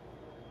Ahaya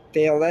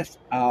filleth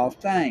all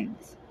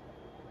things.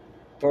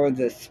 For by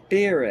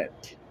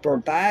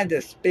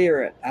the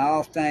Spirit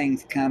all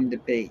things come to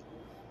be.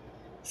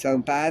 So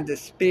by the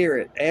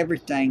Spirit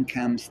everything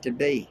comes to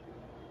be.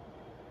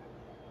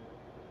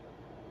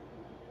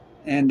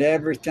 And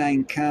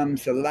everything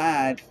comes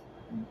alive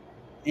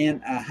in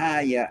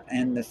Ahaya,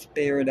 and the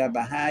Spirit of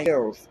Ahaya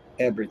fills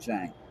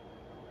everything.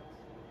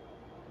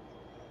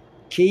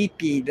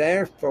 Keep ye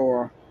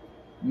therefore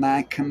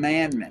my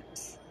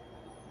commandments.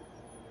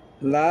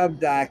 Love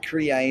thy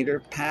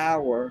Creator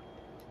power,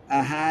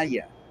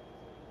 Ahaya,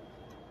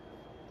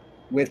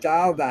 with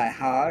all thy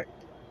heart,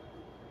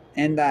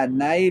 and thy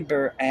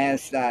neighbor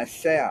as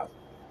thyself.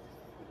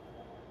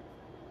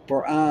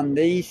 For on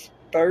these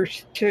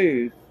first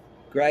two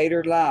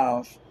greater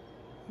laws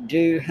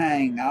do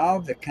hang all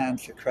the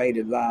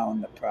consecrated law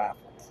and the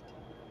prophets.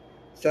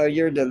 So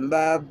you're to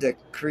love the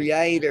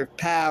Creator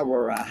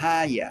power,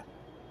 Ahaya,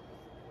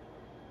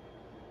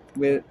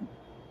 with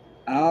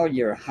all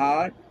your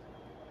heart,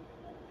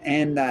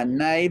 and thy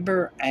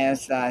neighbor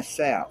as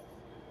thyself.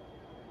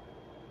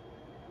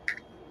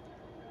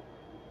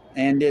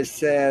 And it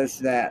says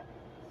that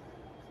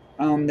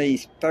on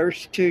these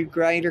first two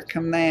greater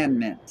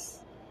commandments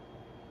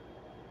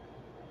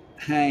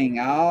hang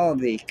all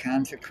the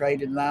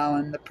consecrated law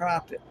and the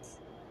prophets.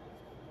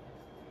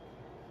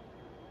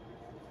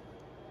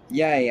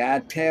 Yea, I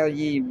tell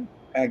ye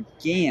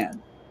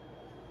again,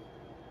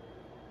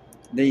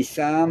 the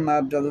sum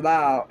of the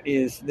law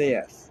is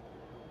this: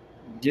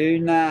 do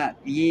not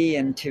ye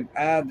unto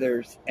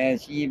others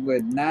as ye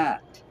would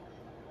not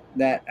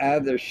that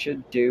others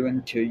should do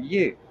unto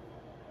you.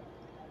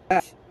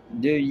 Thus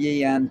do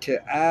ye unto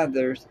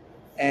others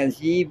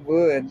as ye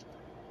would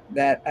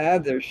that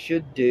others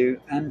should do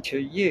unto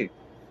you.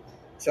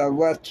 So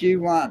what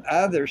you want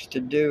others to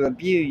do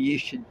of you, you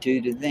should do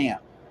to them.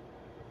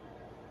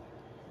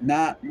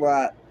 Not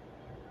what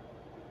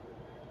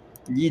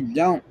you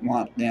don't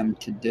want them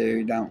to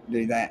do. Don't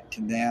do that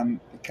to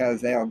them,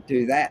 because they'll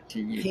do that to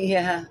you.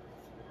 Yeah.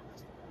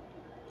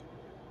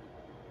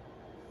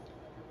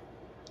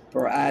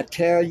 For I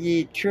tell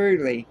ye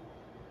truly,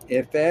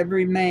 if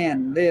every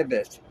man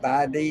liveth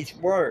by these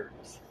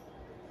words,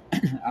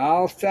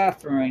 all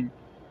suffering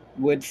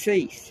would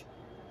cease.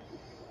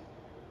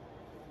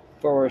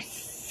 For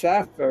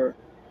suffer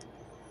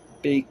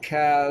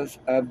because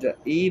of the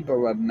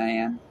evil of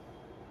man,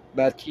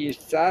 but you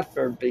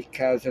suffer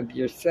because of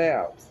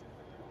yourselves.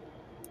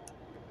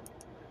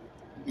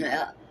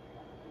 Yeah.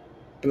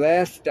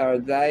 Blessed are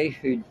they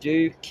who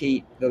do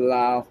keep the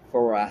law,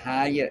 for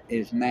Ahaya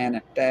is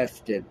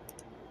manifested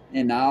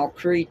in all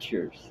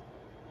creatures,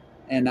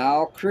 and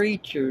all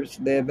creatures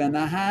live in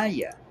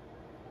Ahaya,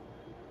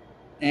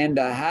 and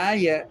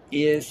Ahaya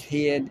is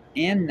hid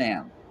in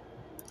them.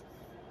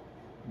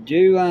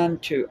 Do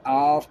unto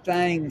all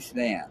things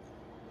then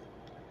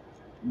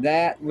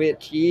that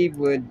which ye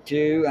would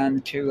do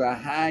unto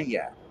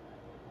Ahaya,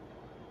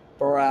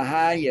 for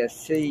Ahaya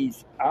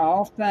sees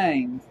all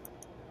things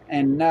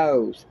and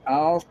knows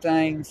all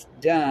things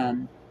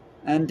done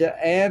unto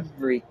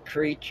every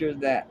creature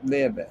that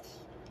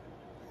liveth,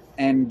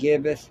 and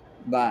giveth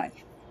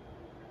life.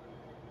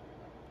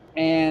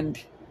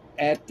 And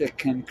at the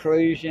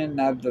conclusion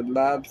of the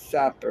love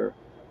supper,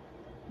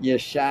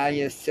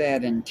 YASHAYA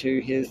said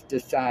unto his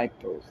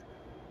disciples,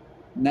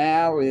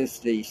 now is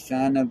the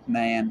Son of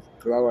Man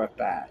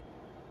glorified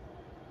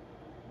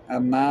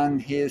among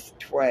his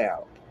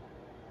 12,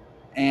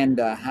 and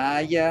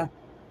Ahaya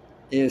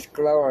is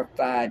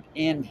glorified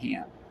in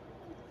him.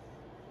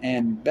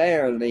 And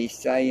verily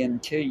say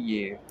unto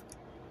you,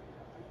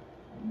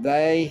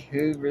 they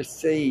who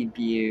receive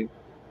you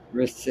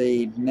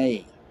receive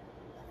me,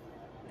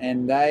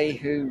 and they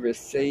who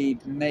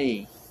receive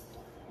me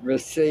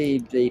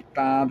receive the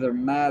Father,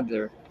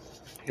 Mother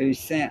who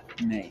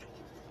sent me.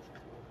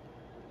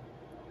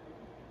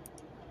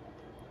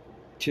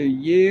 To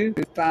you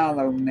who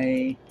follow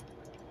me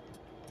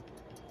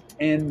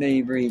in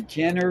the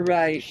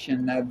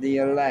regeneration of the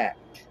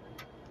elect,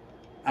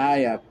 I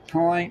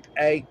appoint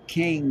a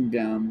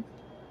kingdom,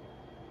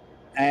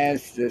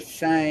 as the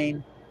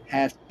same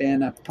hath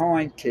been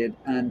appointed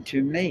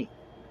unto me.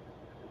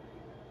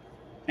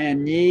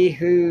 And ye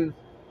who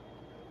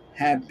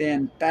have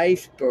been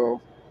faithful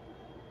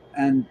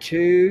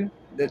unto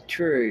the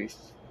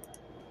truth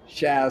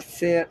shall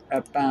sit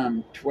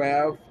upon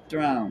 12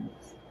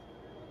 thrones,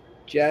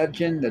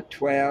 judging the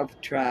 12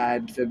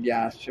 tribes of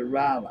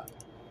Yasharallah.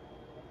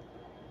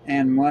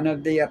 And one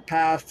of the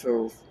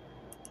apostles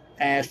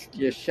asked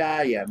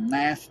YASHAYA,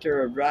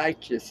 Master of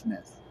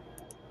Righteousness,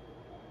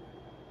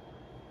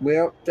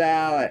 Wilt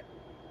thou at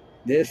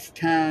this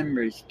time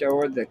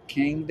restore the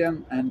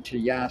kingdom unto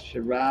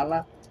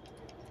YASHAYA?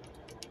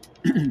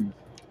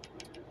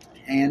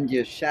 And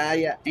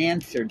YASHAYA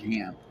answered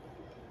him,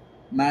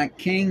 My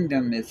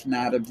kingdom is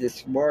not of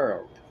this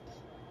world,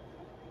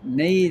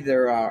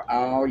 neither are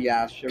all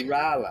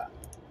YASHAYA,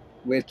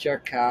 which are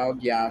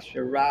called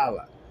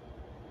YASHAYA.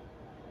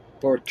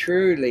 For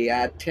truly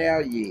I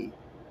tell ye,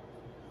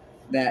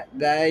 that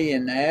they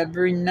in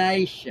every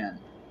nation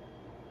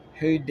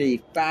who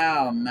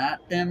defile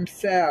not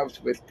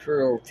themselves with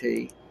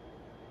cruelty,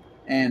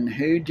 and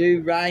who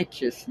do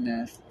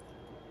righteousness,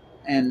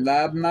 and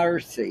love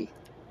mercy,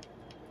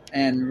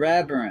 and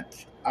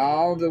reverence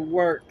all the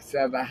works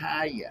of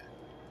YASHAYA,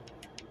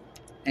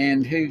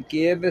 and who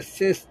give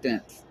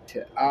assistance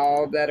to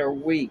all that are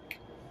weak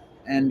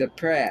and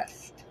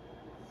oppressed,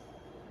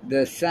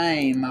 the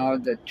same are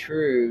the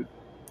true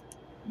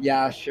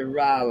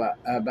YASHAYA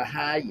of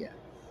YASHAYA.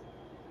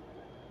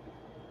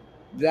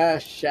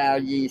 Thus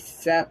shall ye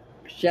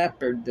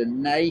shepherd the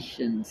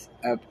nations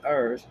of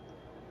earth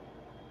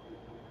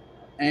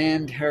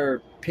and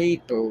her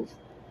peoples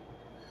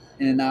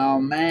in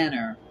all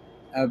manner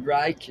of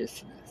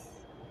righteousness.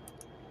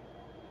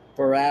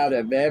 For out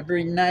of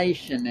every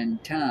nation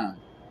and tongue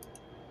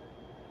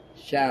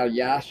shall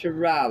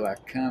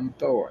YASHAYA come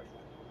forth.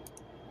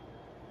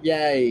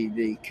 Yea,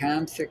 the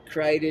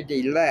consecrated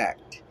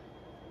elect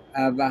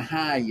of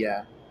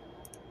YASHAYA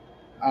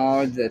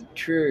are the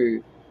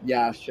true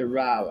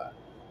YASHAYA,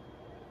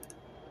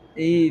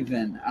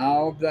 even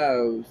all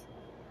those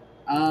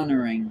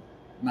honoring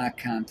my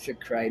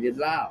consecrated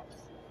laws.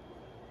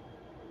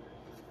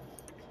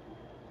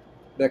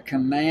 The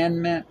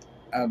commandment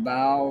of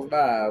all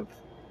love,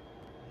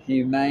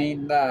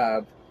 humane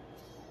love,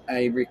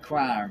 a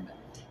requirement.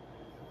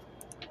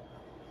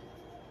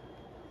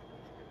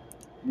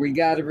 We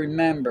got to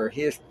remember,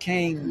 his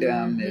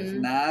kingdom is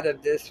not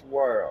of this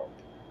world.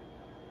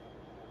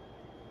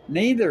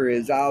 Neither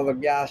is all of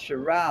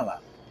YASHAYA.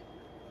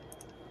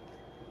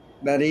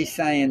 But he's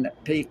saying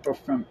that people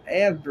from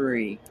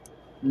every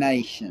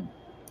nation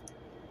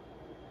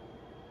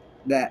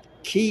that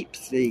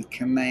keeps the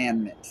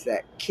commandments,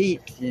 that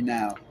keeps,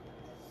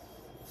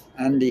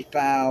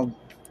 undefiled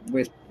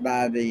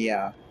by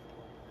the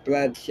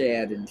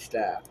bloodshed and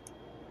stuff,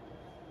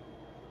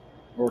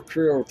 or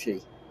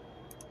cruelty.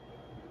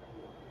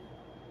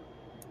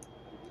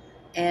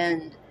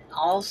 And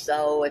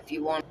also, if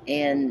you want,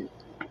 in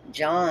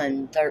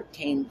John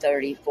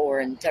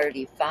 13:34 and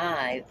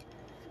 35,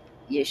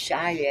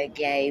 YASHAYA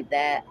gave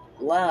that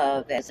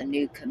love as a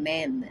new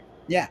commandment.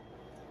 Yeah,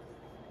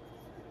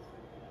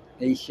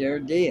 he sure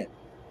did.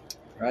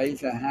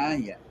 Praise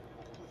YASHAYA.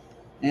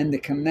 And the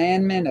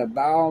commandment of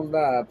all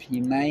love,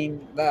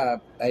 humane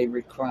love, a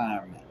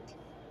requirement.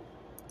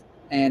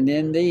 And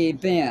in the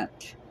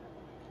event,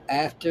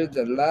 after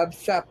the love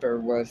supper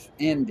was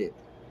ended,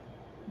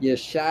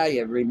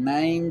 YASHAYA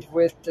remained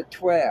with the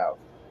 12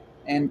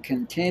 and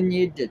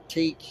continued to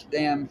teach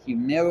them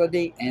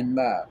humility and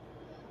love.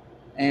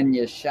 And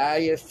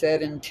YASHAYA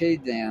said unto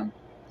them,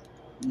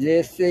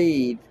 This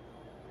eve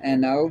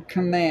an old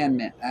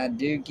commandment I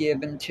do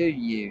give unto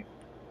you,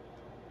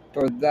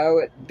 for though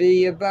it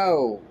be of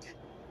old,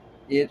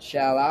 it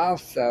shall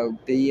also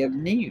be of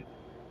new.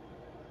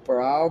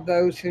 For all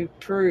those who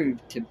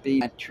prove to be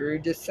my true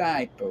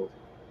disciples,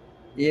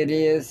 it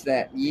is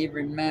that ye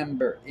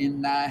remember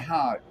in thy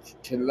hearts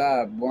to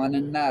love one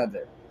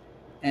another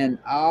and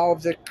all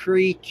the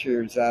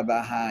creatures of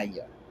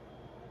YASHAYA.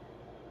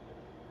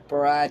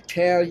 For I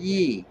tell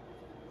ye,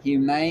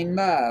 humane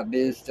love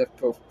is the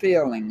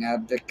fulfilling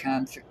of the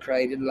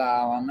consecrated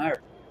law on earth,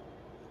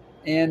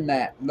 in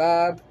that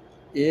love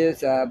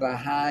is of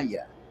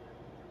YASHAYA,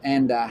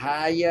 and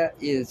YASHAYA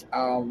is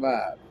all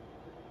love.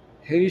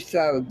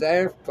 Whoso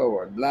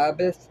therefore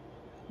loveth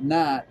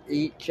not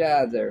each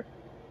other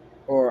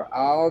or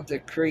all the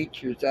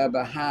creatures of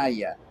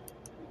YASHAYA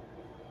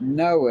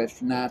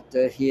knoweth not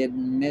the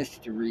hidden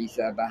mysteries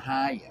of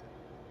YASHAYA.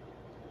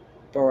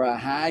 For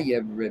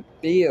YASHAYA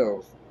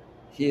reveals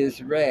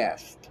his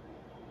rest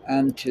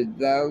unto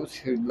those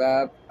who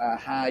love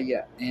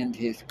YASHAYA and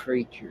his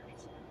creatures.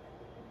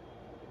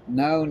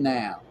 Know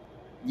now,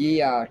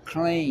 ye are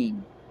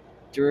clean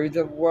through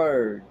the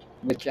word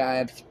which I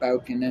have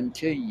spoken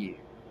unto you.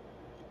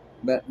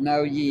 But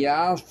know ye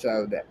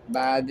also that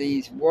by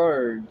these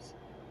words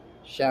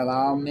shall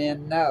all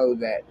men know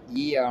that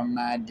ye are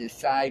my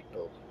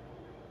disciples,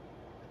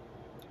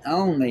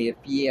 only if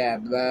ye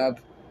have love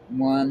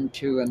one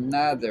to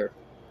another,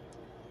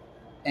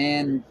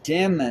 and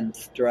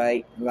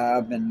demonstrate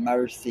love and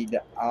mercy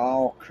to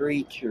all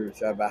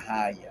creatures of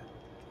YASHAYA,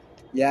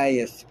 yea,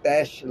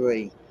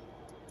 especially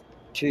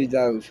to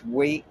those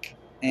weak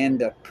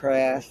and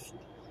oppressed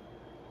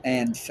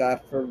and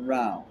suffer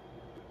wrong.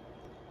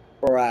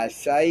 For I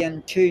say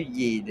unto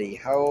ye, the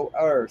whole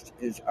earth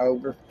is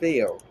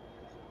overfilled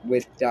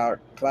with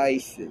dark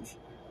places,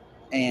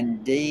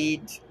 and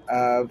deeds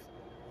of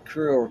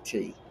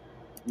cruelty,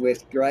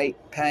 with great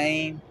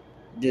pain,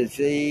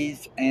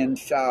 disease, and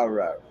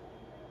sorrow,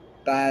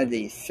 by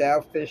the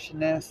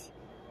selfishness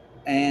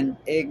and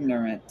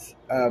ignorance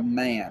of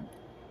man.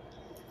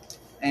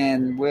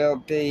 And we'll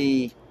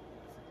be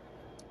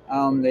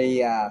on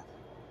the,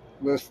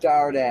 we'll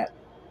start at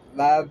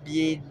Love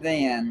Ye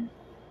Then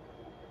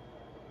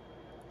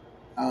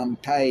on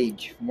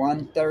page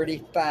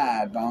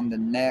 135 on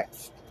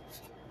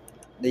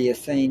the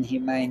Essene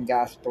Humane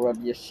Gospel of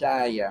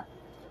YASHAYA.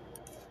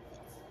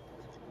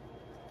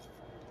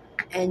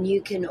 And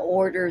you can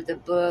order the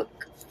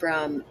book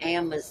from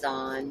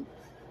Amazon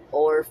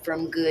or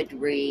from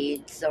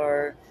Goodreads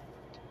or,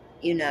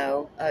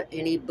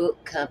 any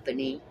book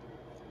company.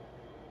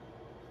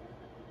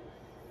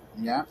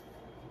 Yeah.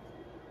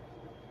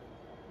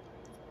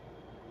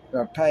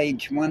 So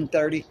page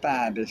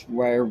 135 is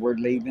where we're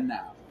leaving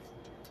out.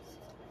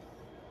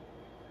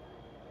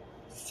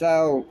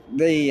 So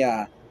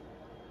the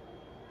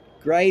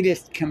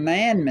greatest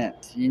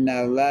commandment,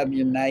 love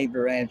your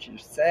neighbor as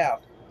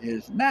yourself,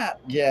 is not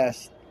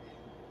just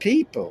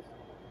people,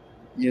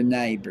 your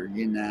neighbor,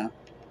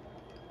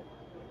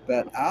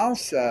 but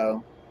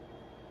also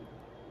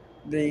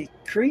the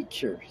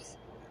creatures.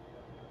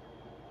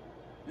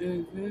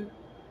 Mm-hmm.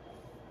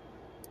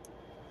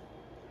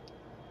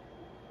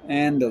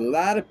 And a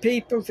lot of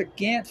people's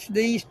against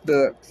these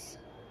books.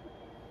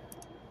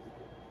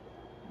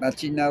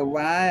 But you know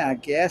why? I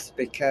guess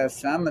because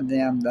some of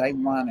them, they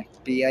want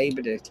to be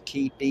able to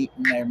keep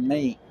eating their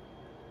meat.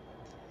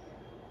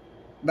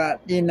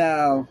 But,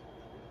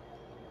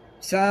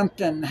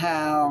 something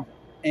how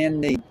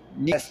in the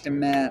New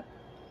Testament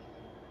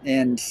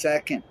in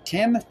 2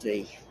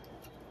 Timothy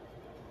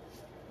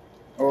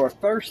or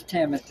 1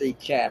 Timothy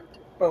chapter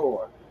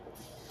 4,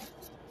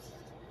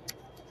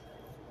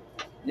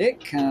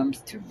 it comes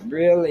to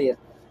really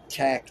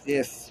attack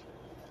this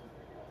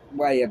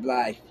way of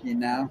life,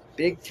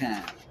 big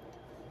time.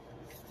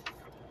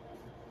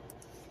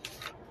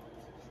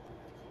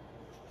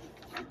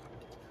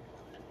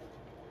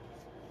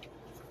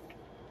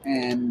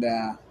 And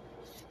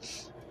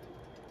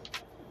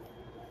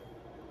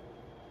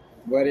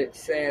what it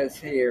says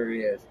here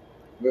is,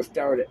 we'll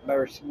start at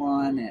verse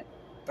 1 at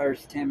 1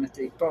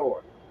 Timothy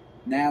 4.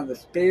 Now the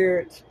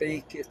Spirit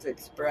speaketh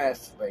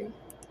expressly,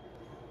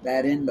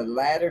 that in the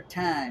latter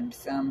times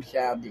some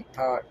shall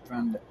depart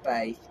from the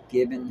faith,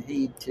 giving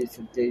heed to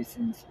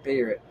seducing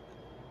spirits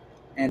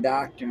and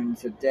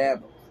doctrines of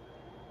devils,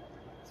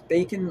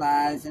 speaking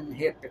lies and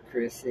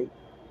hypocrisy,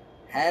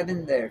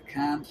 having their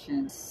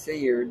conscience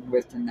seared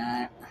with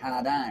a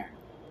hot iron.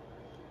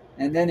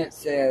 And then it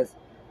says,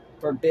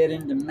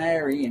 forbidding to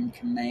marry and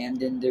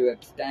commanding to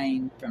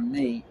abstain from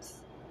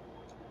meats.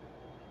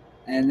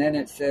 And then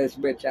it says,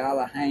 which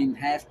Elohim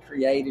hath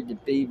created to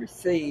be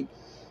received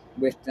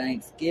with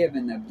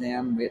thanksgiving of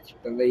them which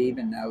believe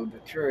and know the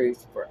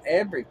truth. For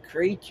every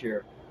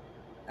creature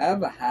of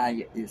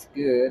YASHAYA is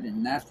good,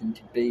 and nothing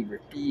to be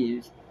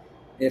refused,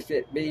 if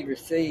it be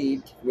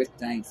received with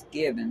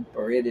thanksgiving,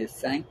 for it is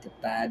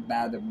sanctified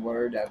by the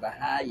word of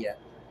YASHAYA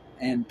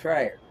and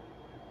prayer.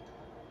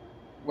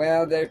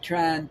 Well, they're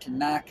trying to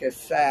knock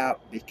us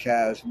out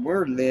because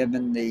we're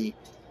living the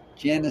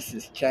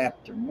Genesis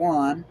chapter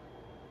 1.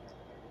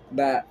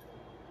 But,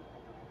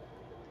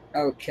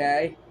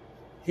 okay,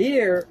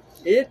 here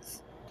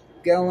it's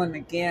going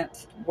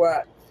against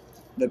what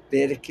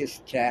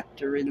Leviticus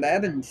chapter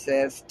 11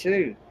 says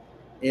too,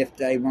 if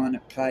they want to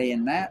play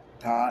in that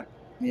part,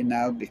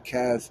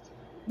 because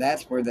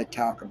that's where they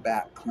talk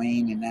about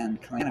clean and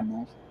unclean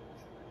animals.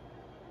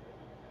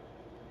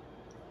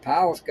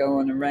 Paul's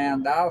going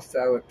around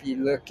also, if you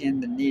look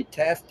in the New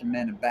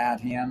Testament about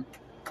him,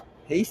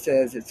 he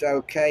says it's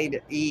okay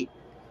to eat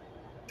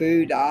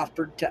food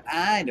offered to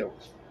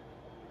idols,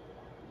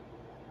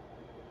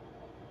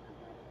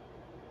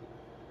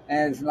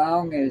 as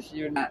long as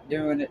you're not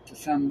doing it to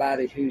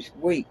somebody who's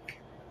weak.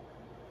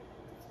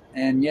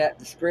 And yet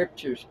the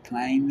scripture's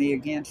plainly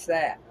against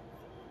that.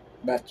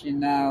 But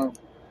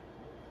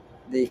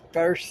the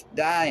first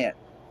diet,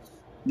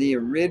 the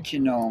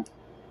original,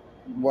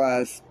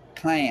 was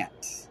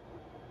plants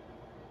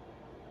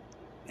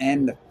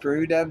and the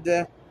fruit of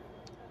the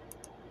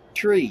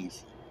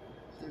trees.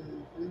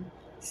 Mm-hmm.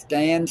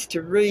 Stands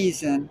to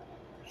reason,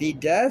 he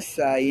does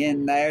say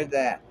in there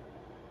that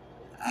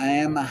I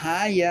am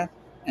YASHAYA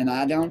and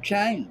I don't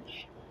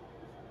change.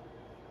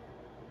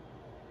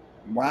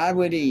 Why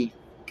would he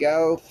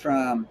go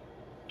from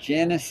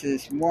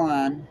Genesis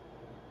 1,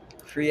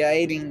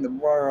 creating the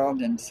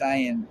world and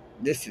saying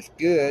this is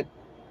good,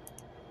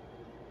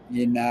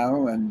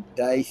 and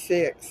day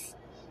 6,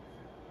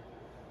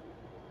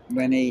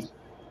 when he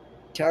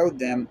told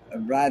them,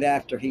 right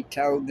after he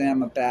told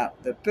them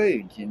about the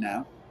food,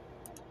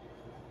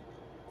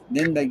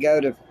 Then they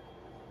go to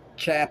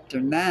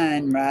chapter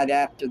 9, right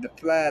after the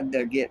flood,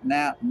 they're getting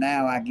out,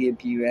 now I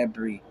give you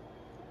every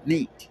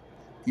meat,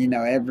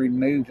 every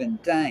moving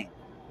thing,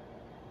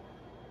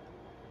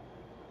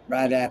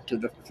 right after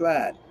the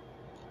flood.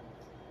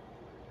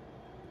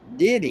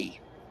 Did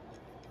he?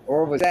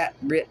 Or was that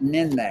written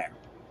in there?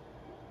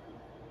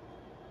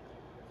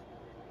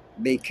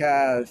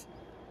 Because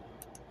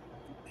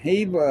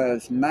he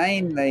was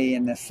mainly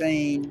in the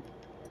scene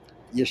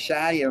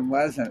YASHAYA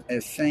wasn't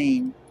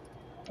Essene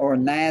or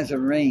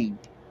Nazarene,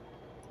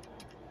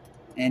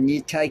 and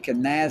you take a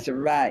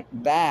Nazarite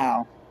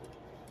vow,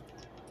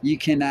 you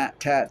cannot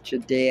touch a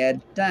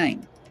dead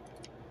thing.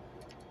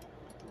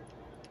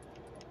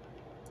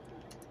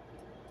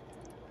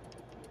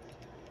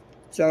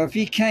 So if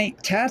you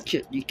can't touch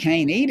it, you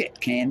can't eat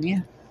it, can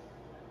you?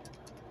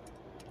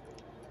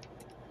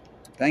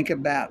 Think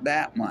about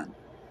that one.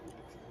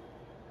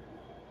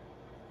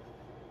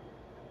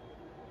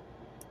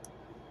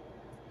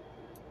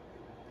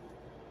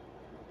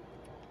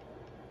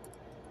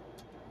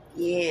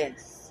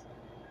 Yes.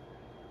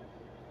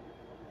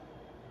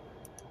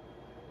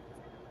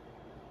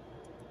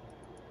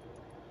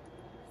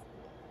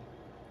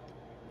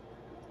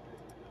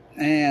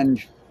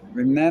 And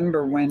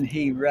remember when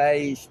he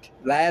raised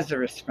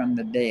Lazarus from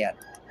the dead?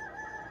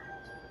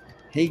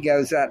 He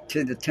goes up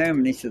to the tomb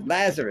and he said,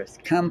 Lazarus,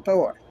 come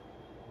forth.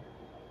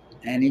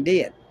 And he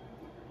did.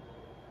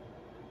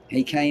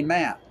 He came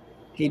out.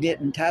 He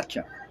didn't touch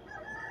him.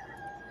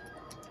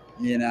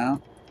 You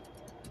know?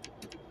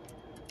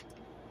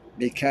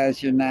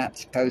 Because you're not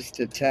supposed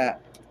to touch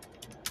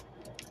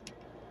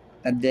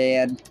a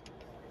dead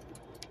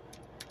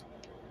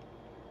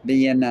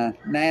being a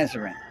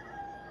Nazarene.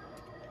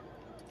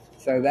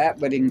 So that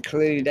would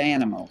include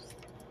animals.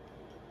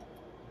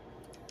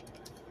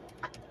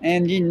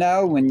 And you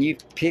know, when you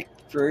pick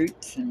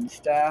fruits and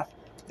stuff,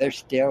 they're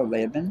still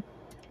living.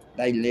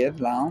 They live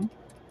long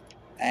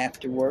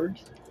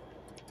afterwards.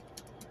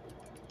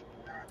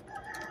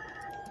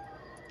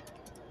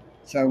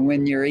 So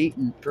when you're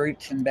eating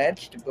fruits and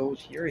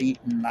vegetables, you're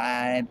eating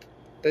live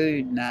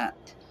food, not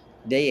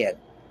dead.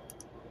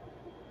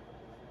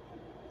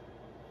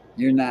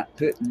 You're not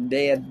putting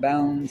dead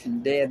bones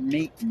and dead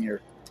meat in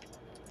your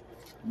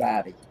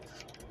body.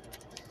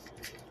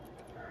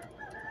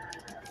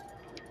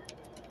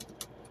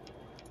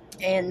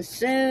 And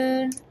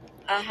soon,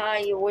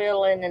 YASHAYA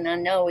willing, and I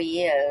know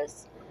he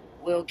is,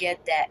 we'll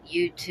get that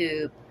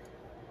YouTube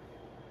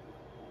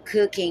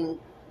cooking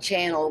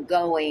channel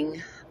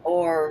going,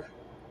 or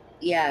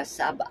yes,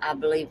 I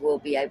believe we'll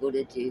be able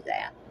to do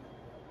that.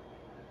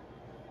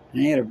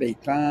 And it'll be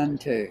fun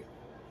too.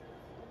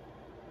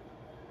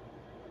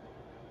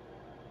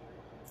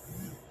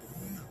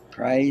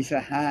 Praise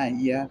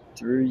YASHAYA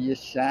through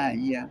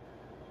YASHAYA.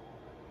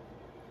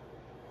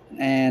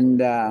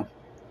 And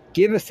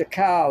give us a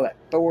call at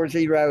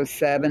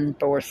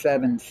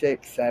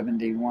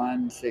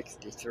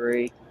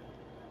 407-476-7163.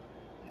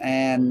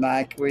 And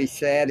like we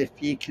said, if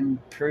you can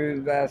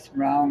prove us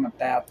wrong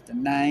about the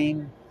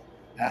name,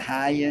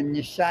 YASHAYA and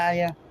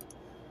YASHAYA,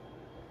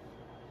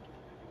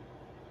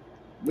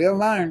 we'll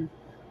learn.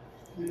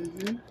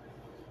 Mm-hmm.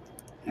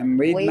 And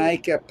we'd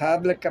make a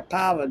public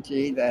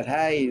apology that,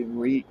 hey,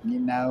 we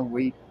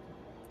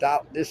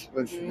thought this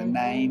was the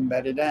name,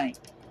 but it ain't.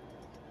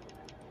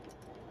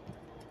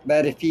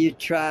 But if you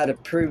try to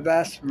prove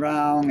us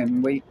wrong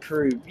and we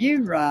prove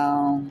you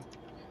wrong,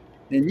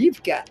 then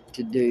you've got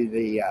to do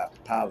the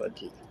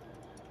apology.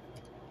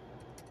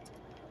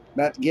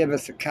 But give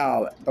us a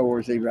call at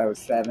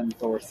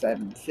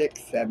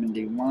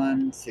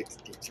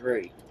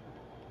 407-476-7163.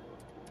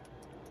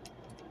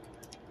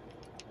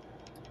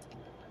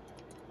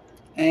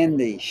 And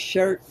the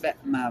shirt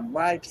that my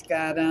wife's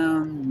got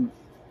on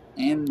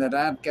and that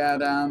I've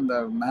got on,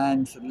 though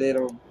mine's a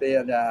little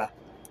bit, the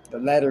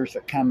letters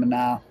are coming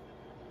off,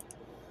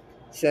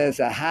 says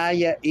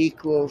YASHAYA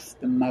equals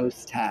the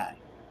Most High.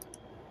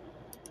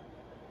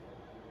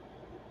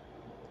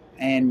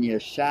 And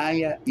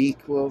YASHAYA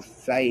equals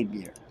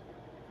Savior.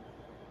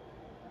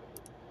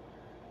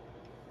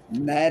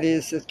 And that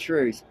is the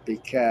truth,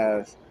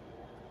 because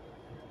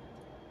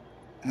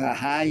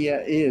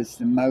YASHAYA is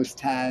the Most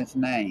High's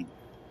name.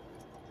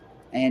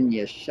 And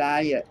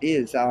YASHAYA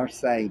is our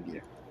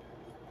Savior.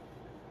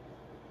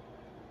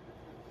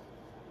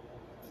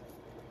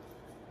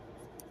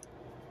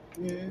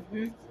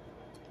 Mm-hmm.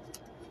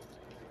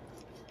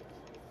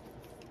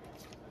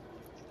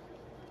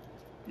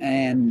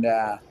 And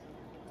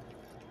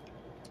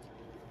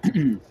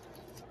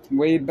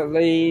we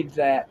believe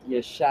that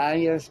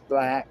YASHAYA's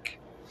black.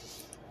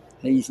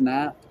 He's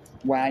not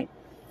white.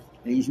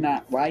 He's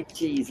not white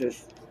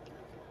Jesus.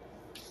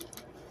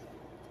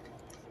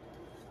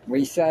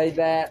 We say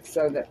that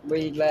so that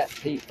we let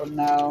people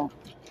know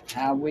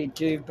how we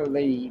do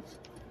believe.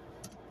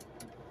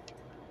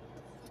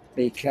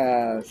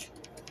 Because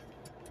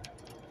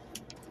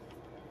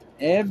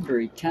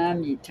every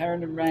time you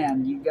turn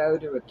around, you go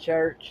to a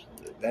church,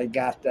 they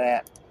got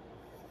that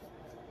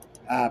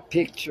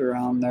picture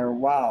on their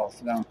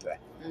walls, don't they?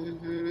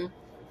 Mm-hmm.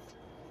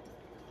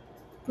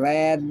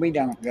 Glad we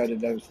don't go to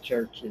those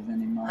churches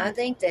anymore. I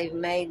think they've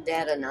made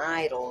that an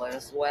idol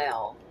as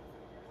well.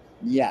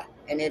 Yeah.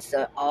 And it's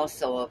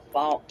also a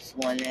false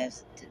one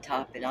as to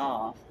top it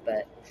off,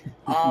 but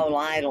all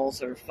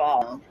idols are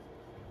false.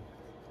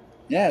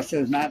 Yeah, it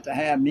says not to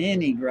have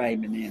any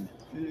graven in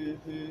it.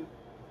 Mm-hmm.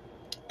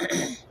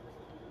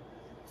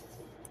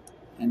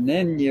 And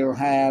then you'll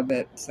have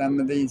at some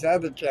of these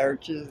other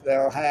churches,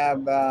 they'll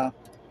have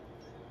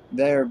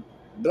their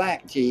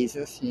black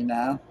Jesus, you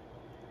know.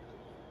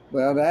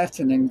 Well, that's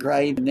an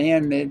engraved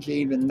image,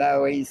 even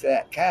though he's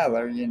that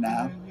color, you know.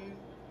 Mm-hmm.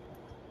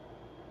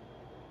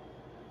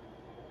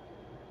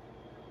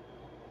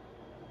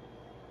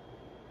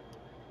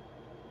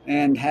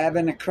 And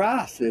having a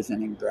cross is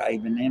an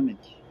engraven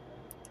image.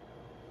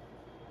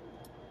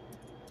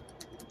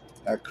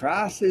 A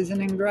cross is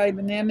an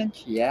engraven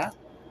image, yeah.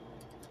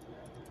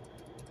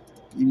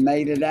 You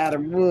made it out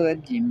of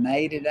wood, you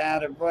made it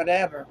out of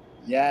whatever.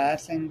 Yeah,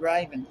 that's an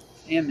engraven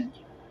image.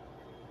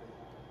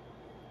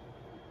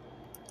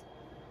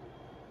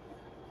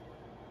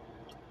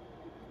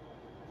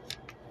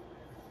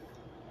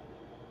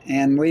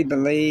 And we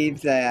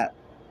believe that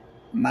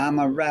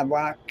Mama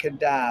Rawak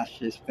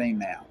Kadash is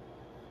female.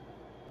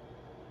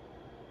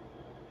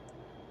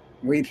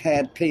 We've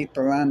had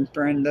people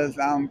unfriend us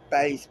on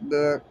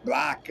Facebook,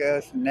 block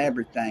us, and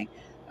everything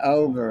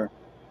over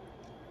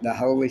the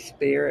Holy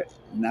Spirit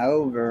and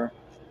over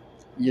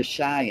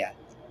YASHAYA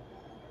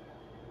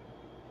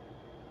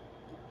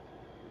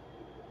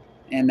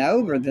and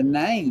over the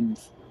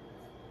names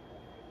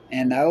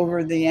and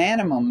over the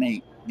animal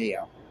meat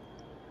deal,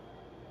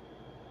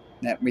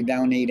 that we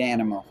don't eat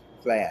animal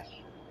flesh.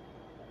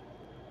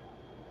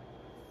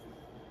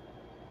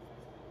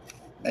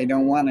 They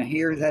don't want to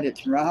hear that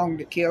it's wrong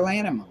to kill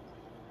animals.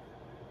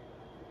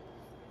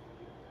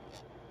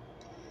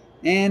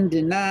 And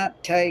do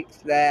not take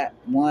that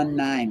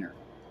one-niner.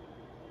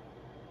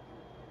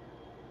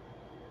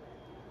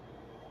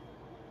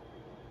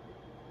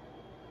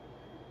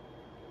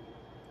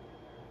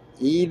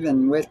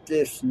 Even with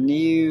this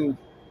new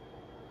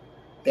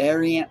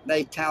variant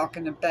they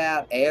talking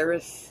about,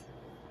 Eris,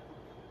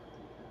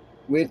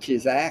 which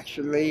is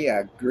actually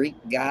a Greek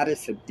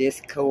goddess of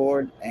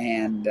discord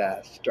and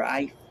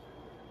strife.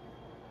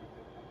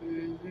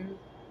 Mm-hmm.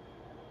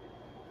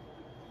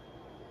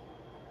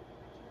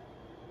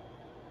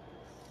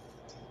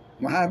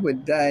 Why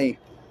would they?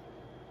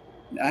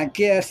 I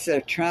guess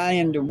they're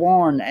trying to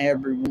warn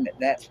everyone that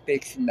that's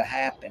fixing to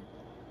happen.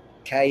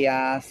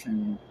 Chaos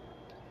and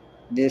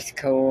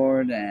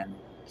discord and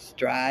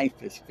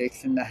strife is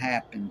fixing to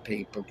happen,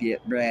 people.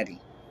 Get ready.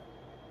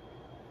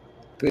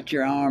 Put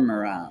your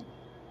armor on.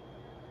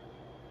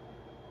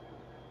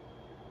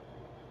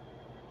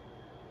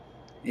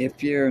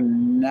 If you're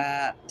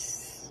not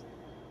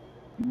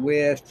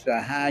with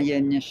YASHAYA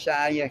and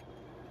YASHAYA,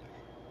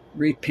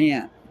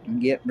 repent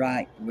and get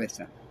right with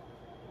them.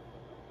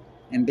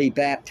 And be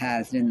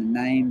baptized in the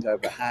names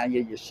of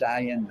YASHAYA,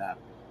 YASHAYA, and the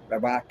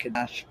Rawak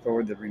Kadash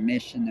for the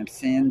remission of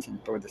sins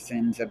and for the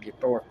sins of your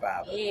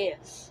forefathers.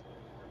 Yes.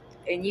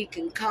 And you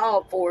can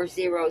call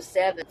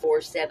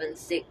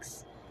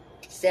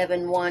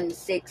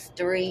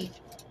 407-476-7163,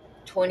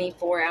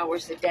 24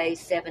 hours a day,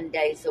 7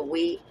 days a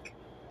week.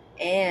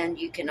 And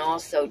you can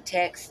also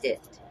text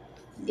it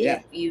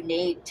if you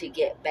need to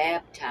get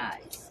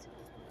baptized.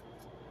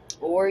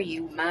 Or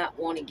you might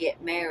want to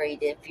get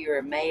married if you're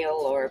a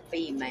male or a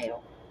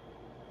female.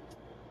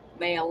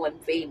 Male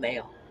and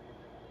female.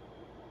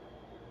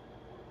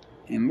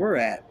 And we're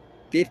at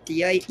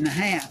 58 and a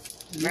half.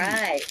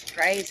 Right.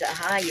 Praise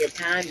YASHAYA.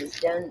 Time has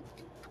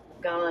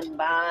gone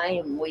by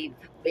and we've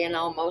been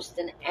almost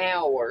an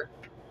hour.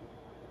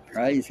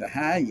 Praise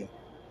YASHAYA.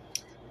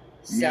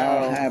 So,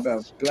 y'all have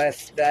a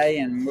blessed day,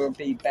 and we'll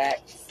be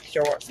back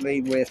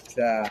shortly with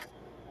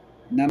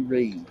number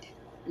read.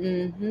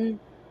 Mm-hmm.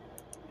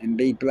 And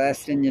be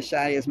blessed in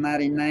YASHAYA's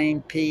mighty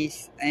name.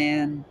 Peace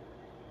and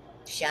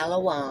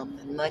Shalom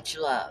and much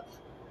love.